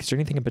 Like, is there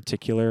anything in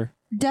particular?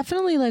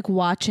 Definitely like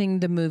watching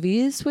the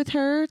movies with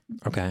her.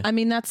 Okay. I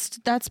mean, that's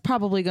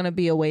probably going to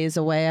be a ways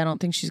away. I don't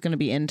think she's going to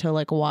be into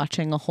like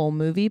watching a whole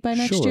movie by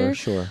next year.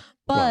 Sure.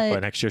 But by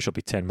next year she'll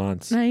be 10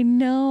 months. I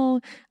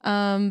know.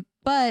 But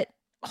oh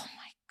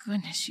my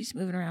goodness, she's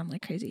moving around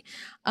like crazy.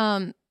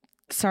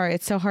 Sorry,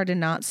 it's so hard to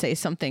not say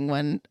something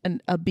when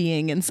a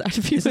being inside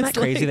of you Isn't that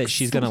crazy like, that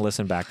she's going to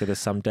listen back to this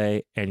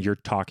someday and you're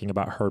talking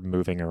about her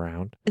moving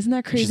around? Isn't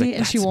that crazy?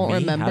 And she won't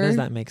remember. How does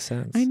that make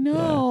sense? I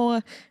know. Yeah.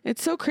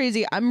 It's so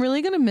crazy. I'm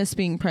really going to miss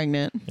being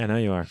pregnant. I know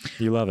you are.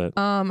 You love it.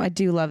 I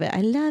do love it.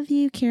 I love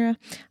you, Kira.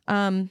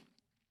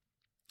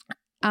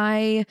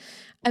 I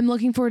am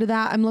looking forward to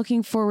that. I'm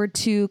looking forward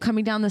to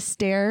coming down the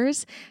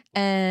stairs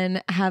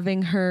and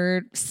having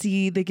her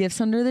see the gifts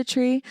under the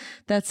tree.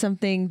 That's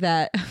something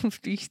that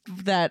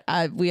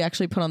we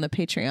actually put on the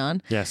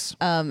Patreon. Yes.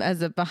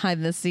 As a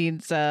behind the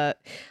scenes,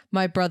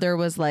 my brother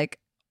was like,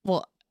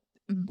 well,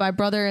 my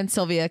brother and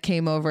Sylvia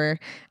came over,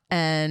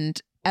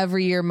 and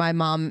every year my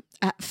mom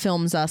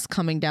films us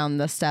coming down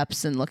the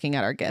steps and looking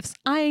at our gifts.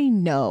 I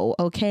know,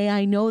 okay?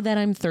 I know that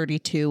I'm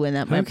 32 and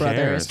that my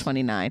brother is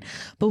 29,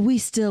 but we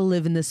still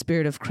live in the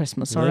spirit of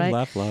Christmas, all right?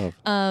 Laugh, love.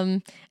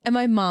 And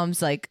my mom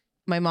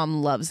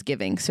loves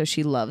giving, so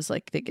she loves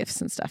like the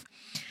gifts and stuff.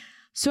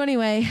 So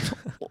anyway,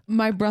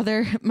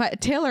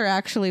 Taylor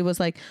actually was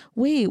like,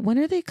 wait, when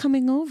are they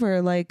coming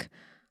over? Like,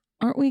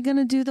 aren't we going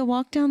to do the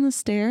walk down the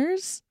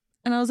stairs?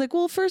 And I was like,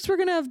 well, first we're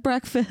going to have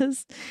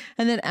breakfast.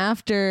 And then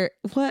after,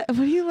 what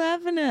are you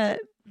laughing at?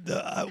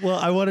 Well,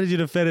 I wanted you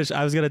to finish.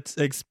 I was going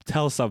to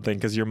tell something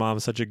because your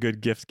mom's such a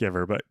good gift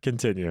giver, but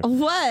continue.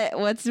 What?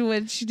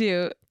 What'd she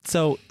do?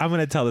 So I'm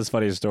going to tell this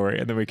funny story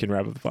and then we can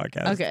wrap up the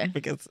podcast. Okay.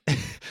 Because,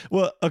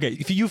 well, okay.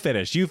 If you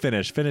finish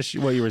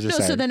what you were just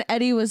saying. So then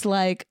Eddie was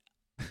like,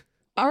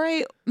 all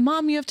right,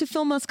 Mom, you have to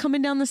film us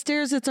coming down the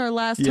stairs. It's our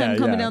last time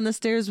coming down the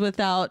stairs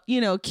without,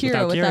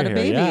 Kira, without a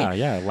baby.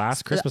 Yeah.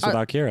 Last Christmas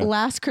without Kira.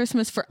 Last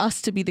Christmas for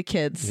us to be the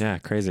kids. Yeah,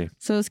 crazy.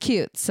 So it was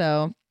cute.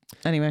 So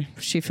anyway,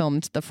 she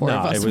filmed the four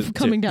of us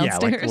coming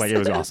downstairs. Yeah, like it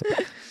was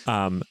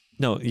awesome.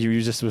 No,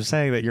 you just were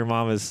saying that your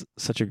mom is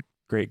such a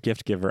great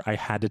gift giver. I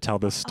had to tell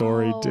this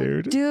story,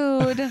 dude.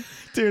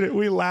 Dude,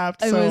 we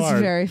laughed so hard. It was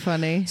very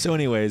funny. So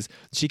anyways,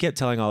 she kept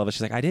telling all of us,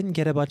 she's like, I didn't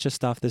get a bunch of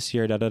stuff this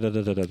year, And with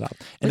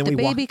then the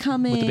baby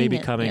coming. With the baby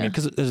coming,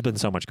 because there's been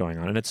so much going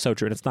on. And it's so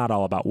true. And it's not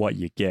all about what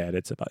you get.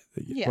 It's about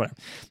whatever.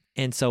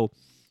 And so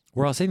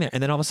we're all sitting there.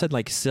 And then all of a sudden,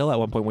 like Syl, at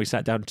one point, we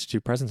sat down to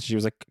do presents. She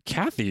was like,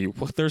 Kathy,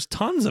 there's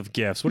tons of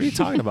gifts. What are you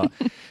talking about?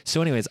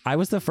 So anyways, I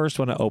was the first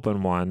one to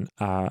open one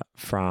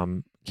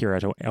from Kira,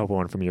 to open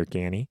one from your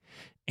Ganny.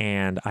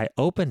 And I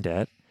opened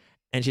it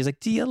and she's like,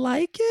 do you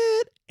like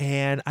it?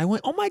 And I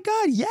went, oh my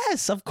God,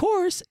 yes, of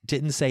course.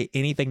 Didn't say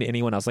anything to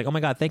anyone else. Like, oh my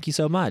God, thank you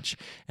so much.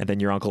 And then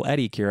your Uncle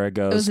Eddie, Kira,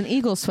 goes. It was an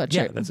Eagles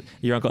sweatshirt. Yeah,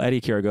 your Uncle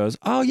Eddie, Kira, goes,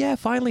 oh yeah,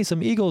 finally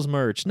some Eagles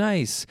merch.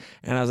 Nice.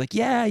 And I was like,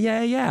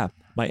 yeah.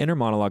 My inner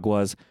monologue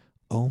was,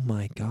 oh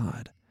my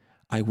God.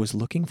 I was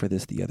looking for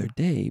this the other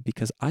day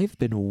because I've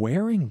been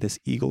wearing this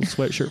Eagles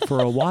sweatshirt for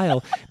a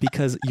while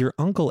because your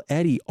Uncle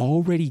Eddie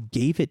already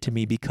gave it to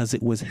me because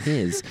it was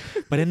his.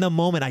 But in the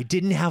moment, I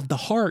didn't have the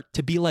heart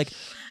to be like,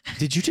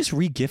 did you just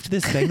re-gift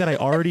this thing that I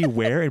already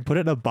wear and put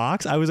it in a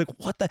box? I was like,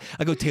 what the?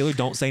 I go, Taylor,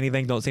 don't say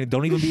anything. Don't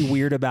even be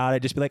weird about it.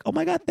 Just be like, oh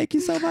my God, thank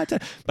you so much.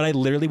 But I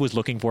literally was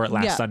looking for it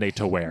last Sunday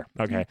to wear.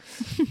 Okay.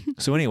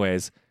 So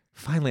anyways,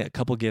 finally, a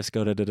couple gifts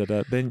go to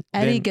Then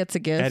Eddie gets a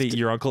gift.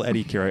 Your Uncle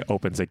Eddie Kira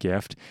opens a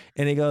gift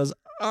and he goes,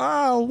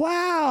 oh,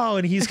 wow.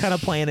 And he's kind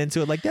of playing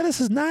into it like, yeah, this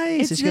is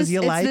nice. She goes,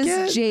 you like it? It's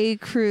this J.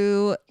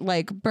 Crew,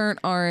 like burnt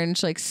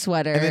orange, like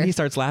sweater. And then he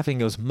starts laughing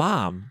and goes,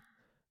 Mom,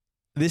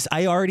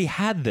 I already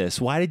had this.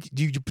 Why did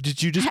you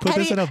just put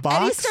this in a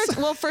box?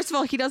 Well, first of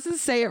all, he doesn't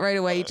say it right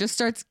away. He just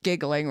starts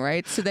giggling,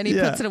 right? So then he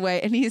puts it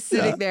away and he's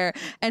sitting there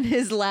and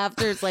his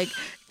laughter is like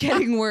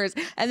getting worse.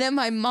 And then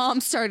my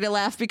mom started to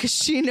laugh because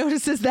she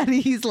notices that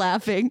he's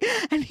laughing.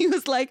 And he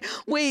was like,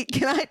 wait,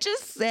 can I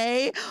just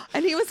say?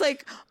 And he was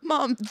like,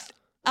 Mom,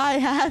 I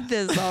had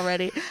this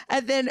already.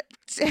 And then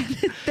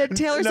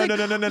Taylor's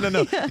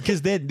no.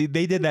 Because they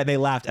did that and they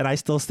laughed and I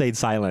still stayed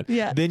silent.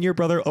 Yeah. Then your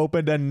brother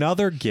opened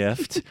another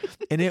gift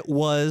and it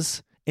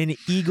was an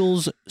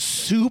Eagles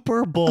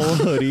Super Bowl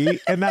hoodie.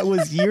 And that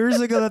was years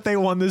ago that they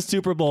won the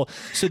Super Bowl.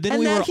 So then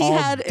we were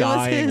all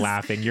dying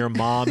laughing. Your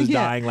mom's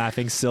dying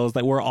laughing. Syl's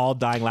like, we're all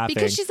dying laughing.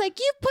 Because she's like,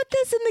 you put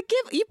those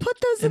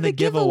in the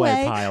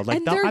giveaway pile.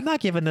 Like, no, I'm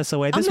not giving this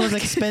away. This was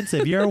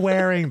expensive. You're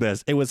wearing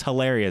this. It was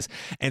hilarious.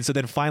 And so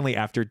then finally,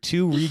 after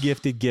 2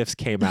 re-gifted gifts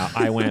came out,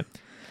 I went,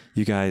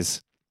 you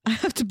guys, I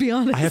have to be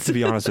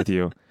honest with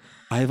you.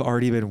 I've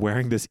already been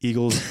wearing this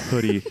Eagles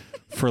hoodie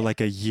for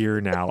like a year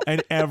now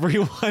and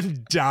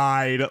everyone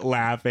died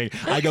laughing.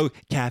 I go,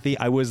 Kathy,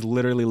 I was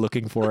literally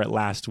looking for it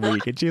last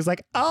week. And she was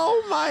like,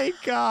 oh my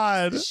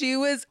God.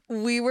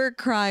 We were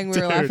crying. We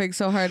were laughing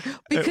so hard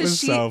because it was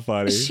so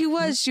funny.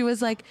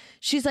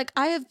 She's like,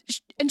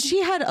 and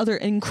she had other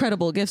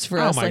incredible gifts for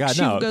us. Oh my God,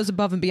 she goes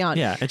above and beyond.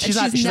 Yeah. And she's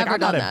like, I'm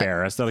not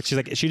embarrassed. So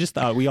she just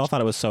thought, we all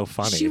thought it was so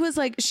funny.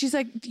 She's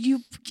like,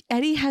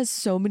 Eddie has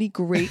so many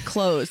great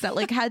clothes that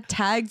like had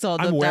tags on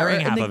them. I'm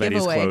wearing half of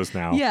Eddie's clothes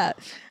now. Yeah.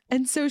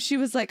 And so she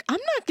was like,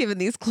 I'm not giving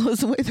these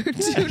clothes away. They're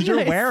too You're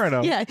nice. wearing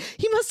them. Yeah.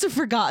 He must have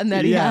forgotten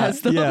that he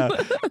has them. Yeah.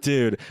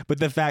 Dude. But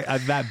the fact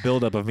that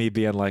buildup of me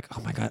being like,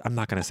 oh my God, I'm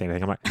not going to say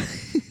anything. I'm like,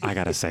 I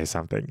got to say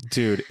something.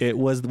 Dude, it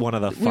was one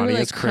of the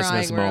funniest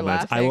Christmas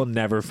moments. I will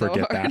never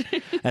forget that.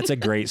 That's a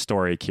great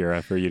story,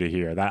 Kira, for you to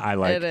hear. That I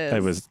like.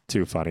 It was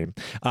too funny.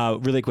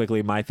 Really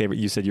quickly, my favorite,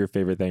 you said your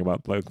favorite thing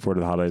about looking forward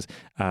to the holidays.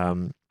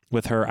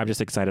 With her, I'm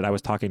just excited. I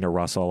was talking to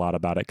Russell a lot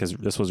about it because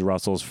this was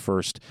Russell's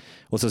first.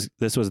 Well,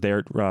 this was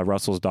their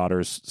Russell's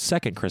daughter's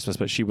second Christmas,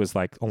 but she was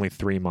like only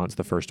 3 months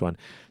the first one.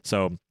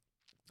 So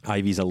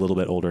Ivy's a little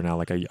bit older now,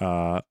 like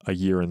a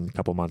year and a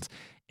couple months.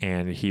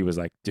 And he was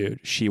like,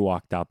 dude, she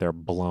walked out there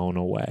blown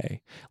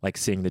away, like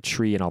seeing the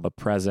tree and all the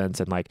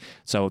presents. And like,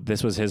 so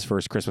this was his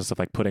first Christmas of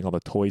like putting all the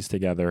toys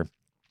together.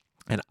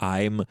 And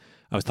I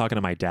was talking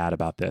to my dad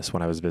about this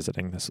when I was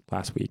visiting this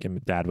last week.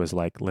 And Dad was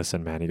like,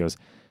 listen, man, he goes,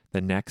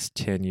 the next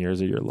 10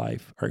 years of your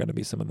life are going to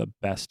be some of the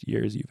best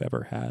years you've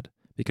ever had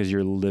because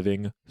you're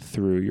living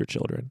through your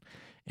children,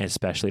 and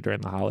especially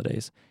during the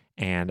holidays.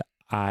 And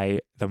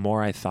the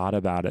more I thought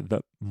about it,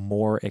 the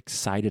more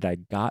excited I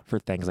got for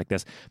things like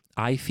this.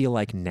 I feel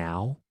like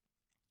now,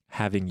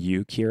 having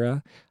you,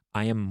 Kira,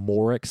 I am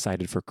more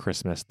excited for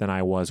Christmas than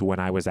I was when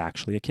I was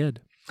actually a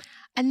kid.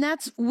 And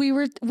we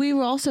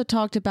were also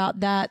talked about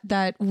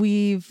that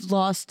we've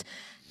lost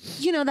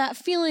that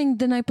feeling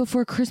the night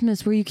before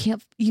Christmas where you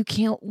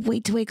can't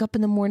wait to wake up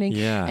in the morning.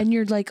 Yeah. And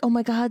you're like, oh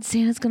my God,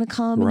 Santa's going to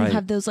come. And Right. you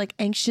have those like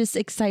anxious,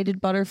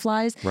 excited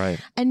butterflies. Right.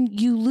 And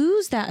you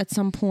lose that at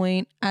some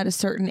point at a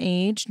certain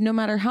age, no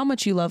matter how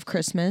much you love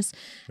Christmas.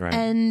 Right.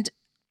 And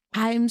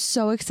I'm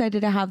so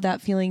excited to have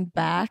that feeling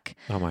back.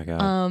 Oh my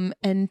God.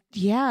 And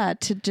yeah,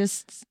 to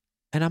just.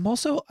 And I want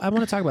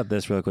to talk about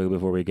this real quick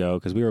before we go,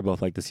 because we were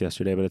both like this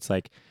yesterday, but it's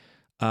like,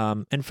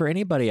 and for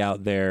anybody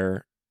out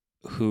there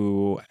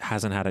who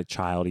hasn't had a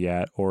child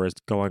yet or is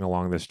going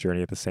along this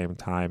journey at the same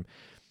time,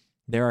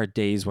 there are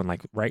days when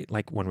like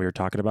when we were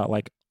talking about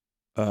like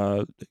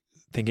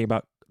thinking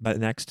about the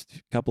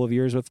next couple of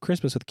years with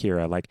Christmas with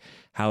Kira, like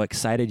how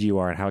excited you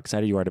are and how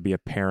excited you are to be a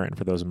parent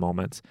for those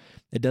moments.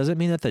 It doesn't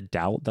mean that the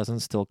doubt doesn't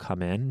still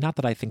come in. Not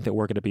that I think that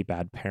we're going to be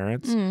bad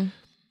parents,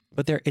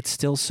 but it's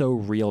still so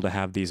real to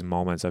have these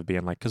moments of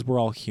being like, because we're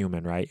all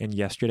human, right? And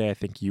yesterday, I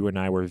think you and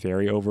I were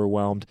very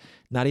overwhelmed,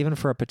 not even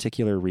for a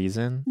particular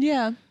reason.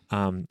 Yeah.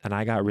 And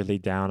I got really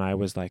down. I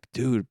was like,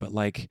 dude, but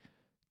like,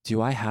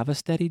 do I have a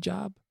steady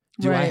job?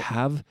 Do Right.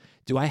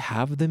 I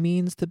have the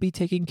means to be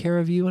taking care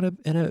of you and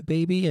a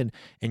baby? And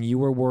you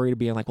were worried,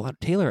 being like, well,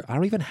 Taylor, I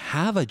don't even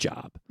have a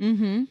job.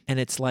 Mm-hmm. And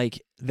it's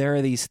like, there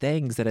are these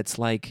things that it's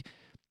like,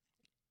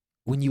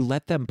 when you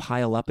let them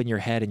pile up in your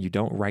head and you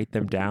don't write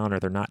them down, or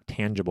they're not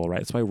tangible, right?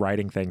 That's why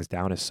writing things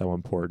down is so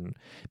important,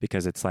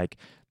 because it's like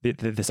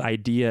these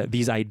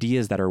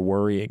ideas that are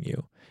worrying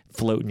you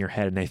float in your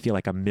head and they feel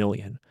like a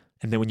million.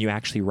 And then when you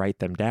actually write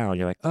them down,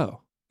 you're like, oh,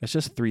 it's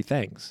just 3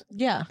 things.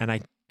 Yeah. And I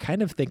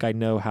kind of think I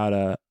know how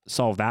to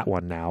solve that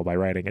one now by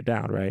writing it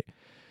down, right?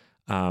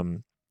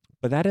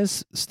 But that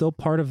is still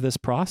part of this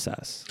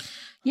process.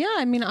 Yeah.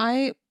 I mean,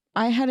 I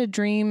had a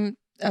dream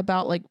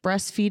about like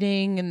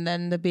breastfeeding, and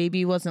then the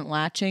baby wasn't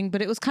latching,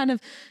 but it was kind of,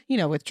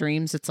 with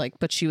dreams, it's like,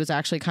 but she was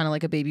actually kind of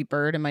like a baby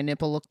bird and my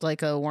nipple looked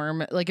like a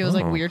worm. Like it was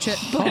like weird shit.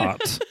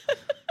 Hot.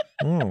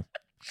 No.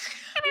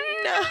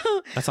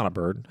 That's not a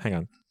bird. Hang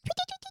on.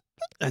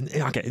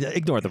 Okay,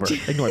 ignore the bird.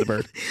 Ignore the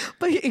bird.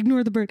 But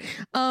ignore the bird.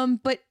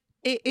 But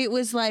it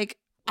was like,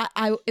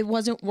 it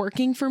wasn't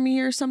working for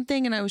me or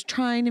something, and I was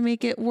trying to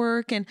make it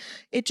work, and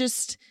it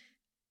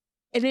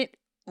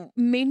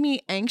made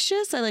me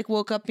anxious. I like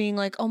woke up being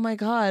like, oh my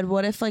God,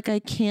 what if like I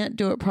can't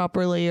do it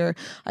properly? Or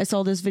I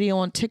saw this video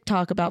on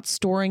TikTok about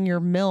storing your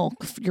milk,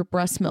 your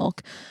breast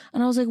milk.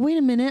 And I was like, wait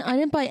a minute, I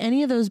didn't buy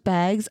any of those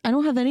bags. I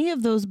don't have any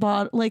of those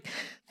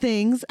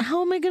things.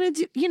 How am I going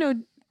to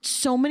do,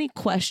 so many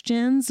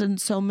questions and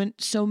so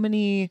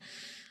many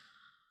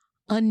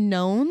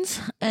unknowns,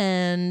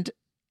 and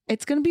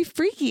it's going to be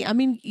freaky. I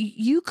mean,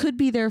 you could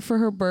be there for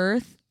her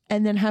birth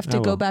and then have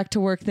to go back to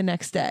work the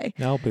next day.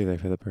 I'll be there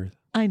for the birth.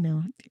 I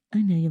know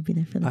you'll be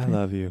there for the birth. I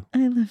love you.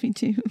 I love you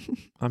too.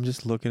 I'm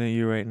just looking at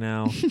you right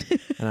now,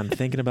 and I'm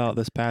thinking about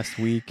this past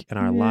week and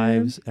our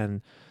lives,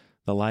 and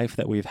the life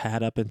that we've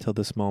had up until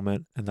this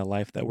moment, and the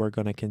life that we're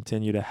going to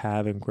continue to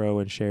have and grow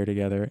and share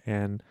together.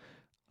 And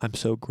I'm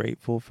so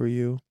grateful for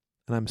you.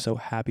 And I'm so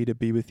happy to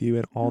be with you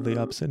in all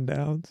the ups and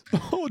downs.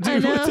 Oh,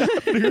 dude, what's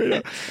happening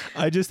right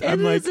now?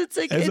 I'm like, it's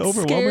as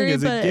overwhelming scary,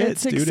 as it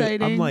gets, dude.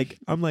 Exciting.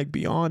 I'm like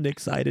beyond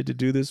excited to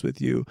do this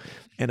with you.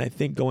 And I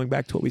think going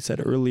back to what we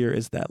said earlier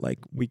is that like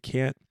we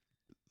can't,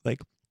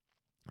 like,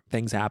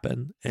 things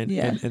happen, and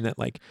that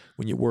like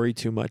when you worry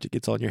too much, it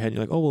gets all in your head. And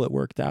you're like, oh well, it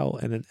worked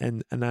out,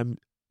 and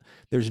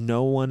there's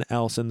no one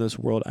else in this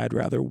world I'd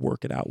rather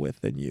work it out with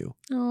than you.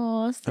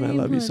 Oh, and I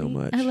love you so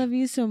much. I love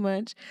you so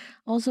much.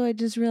 Also, I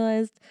just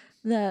realized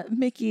that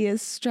Mickey is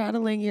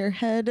straddling your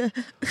head.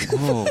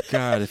 Oh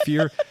God! If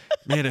you're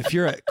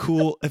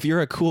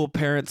a cool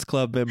Parents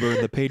Club member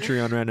in the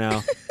Patreon right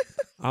now,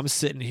 I'm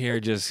sitting here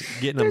just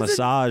getting a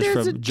massage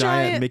from a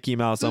giant Mickey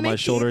Mouse on my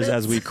shoulders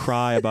as we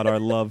cry about our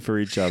love for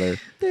each other.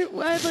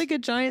 I have like a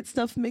giant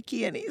stuffed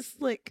Mickey, and he's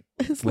like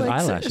his with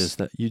legs eyelashes.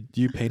 That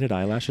you painted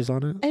eyelashes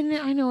on it. And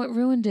I know it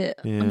ruined it.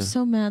 Yeah. I'm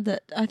so mad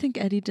that I think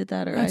Eddie did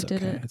that, or That's I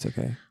did okay. it. It's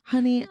okay.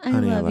 Honey, I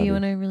love you,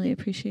 and I really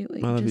appreciate what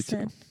I you love just you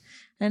too. said.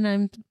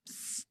 And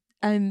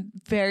I'm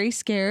very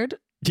scared.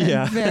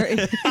 Yeah. And very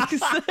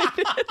excited.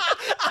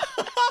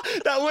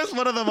 That was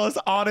one of the most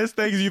honest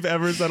things you've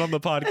ever said on the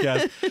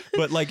podcast,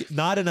 but like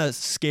not in a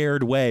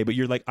scared way, but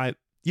you're like,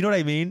 you know what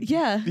I mean?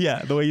 Yeah.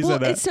 Yeah. The way you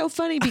said that. It's so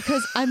funny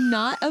because I'm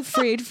not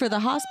afraid for the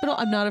hospital.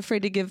 I'm not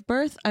afraid to give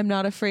birth. I'm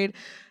not afraid.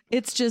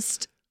 It's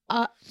just,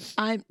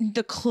 I'm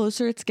the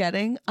closer it's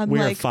getting. We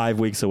are 5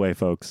 weeks away,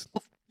 folks.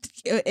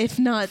 If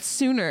not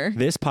sooner.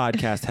 This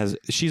podcast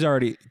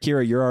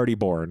Kira, you're already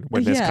born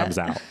when this comes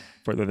out,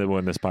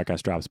 when this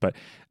podcast drops. But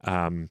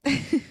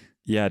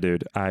yeah,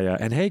 dude.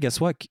 And hey,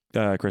 guess what,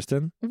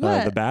 Kristen?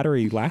 What? The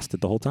battery lasted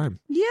the whole time.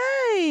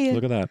 Yay!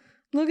 Look at that.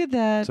 Look at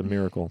that. It's a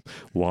miracle.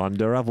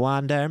 Wonder of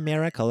wonder,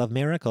 miracle of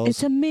miracles.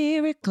 It's a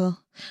miracle.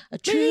 A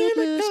true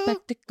blue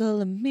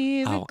spectacle, a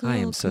miracle. Oh, I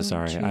am so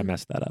sorry. true. I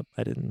messed that up.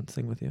 I didn't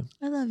sing with you.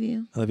 I love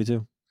you. I love you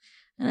too.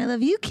 And I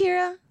love you,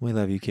 Kira. We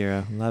love you,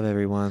 Kira. Love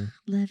everyone.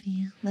 Love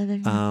you. Love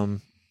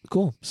everyone.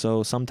 Cool.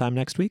 So sometime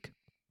next week?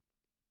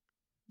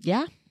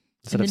 Yeah.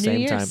 Instead In of the new same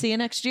year. time. See you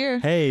next year.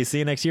 Hey, see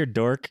you next year,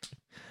 dork.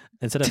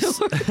 Instead of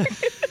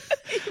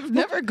You've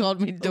never called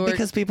me dork.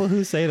 because people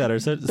who say that are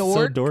so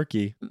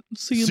dorky.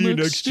 See you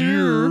next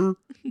year.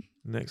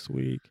 Next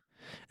week.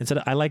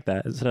 I like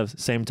that. Instead of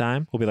same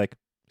time, we'll be like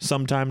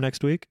sometime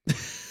next week.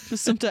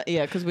 Just sometime,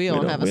 yeah, because we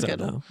don't have a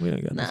schedule. We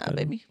don't got Nah, no schedule.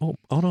 baby. Oh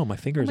no, my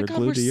fingers Oh my are God,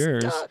 glued we're to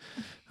yours. stuck.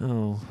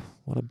 Oh,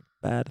 what a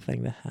bad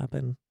thing to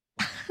happen.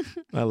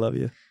 I love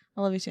you.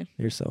 I love you too.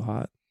 You're so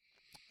hot.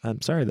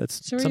 I'm sorry.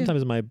 That's So are you.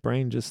 sometimes my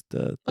brain just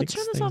Let's thinks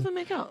turn this things- off and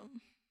make out.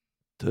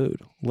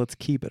 Dude, let's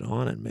keep it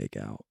on and make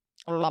out.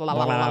 Love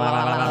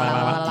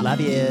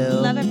Love you.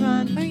 Love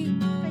everyone. Bye.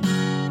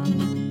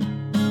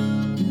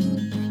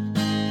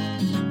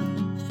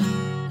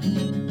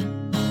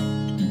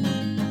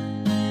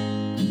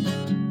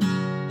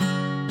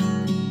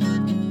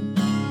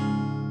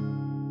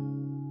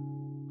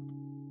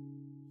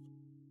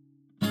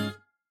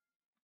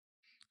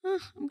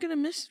 I'm gonna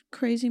miss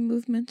crazy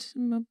movements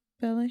in my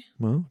belly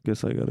Well,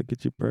 guess I gotta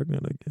get you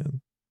pregnant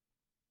again.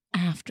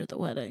 after the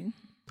wedding.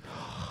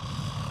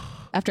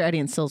 After Eddie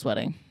and Syl's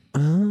wedding.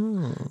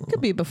 Oh.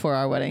 Could be before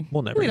our wedding.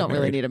 We'll never We get don't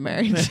really married. need a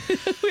marriage.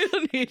 We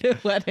don't need a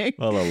wedding.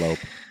 We'll elope.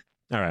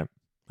 All right.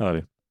 I love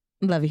you.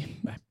 Love you.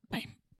 Bye.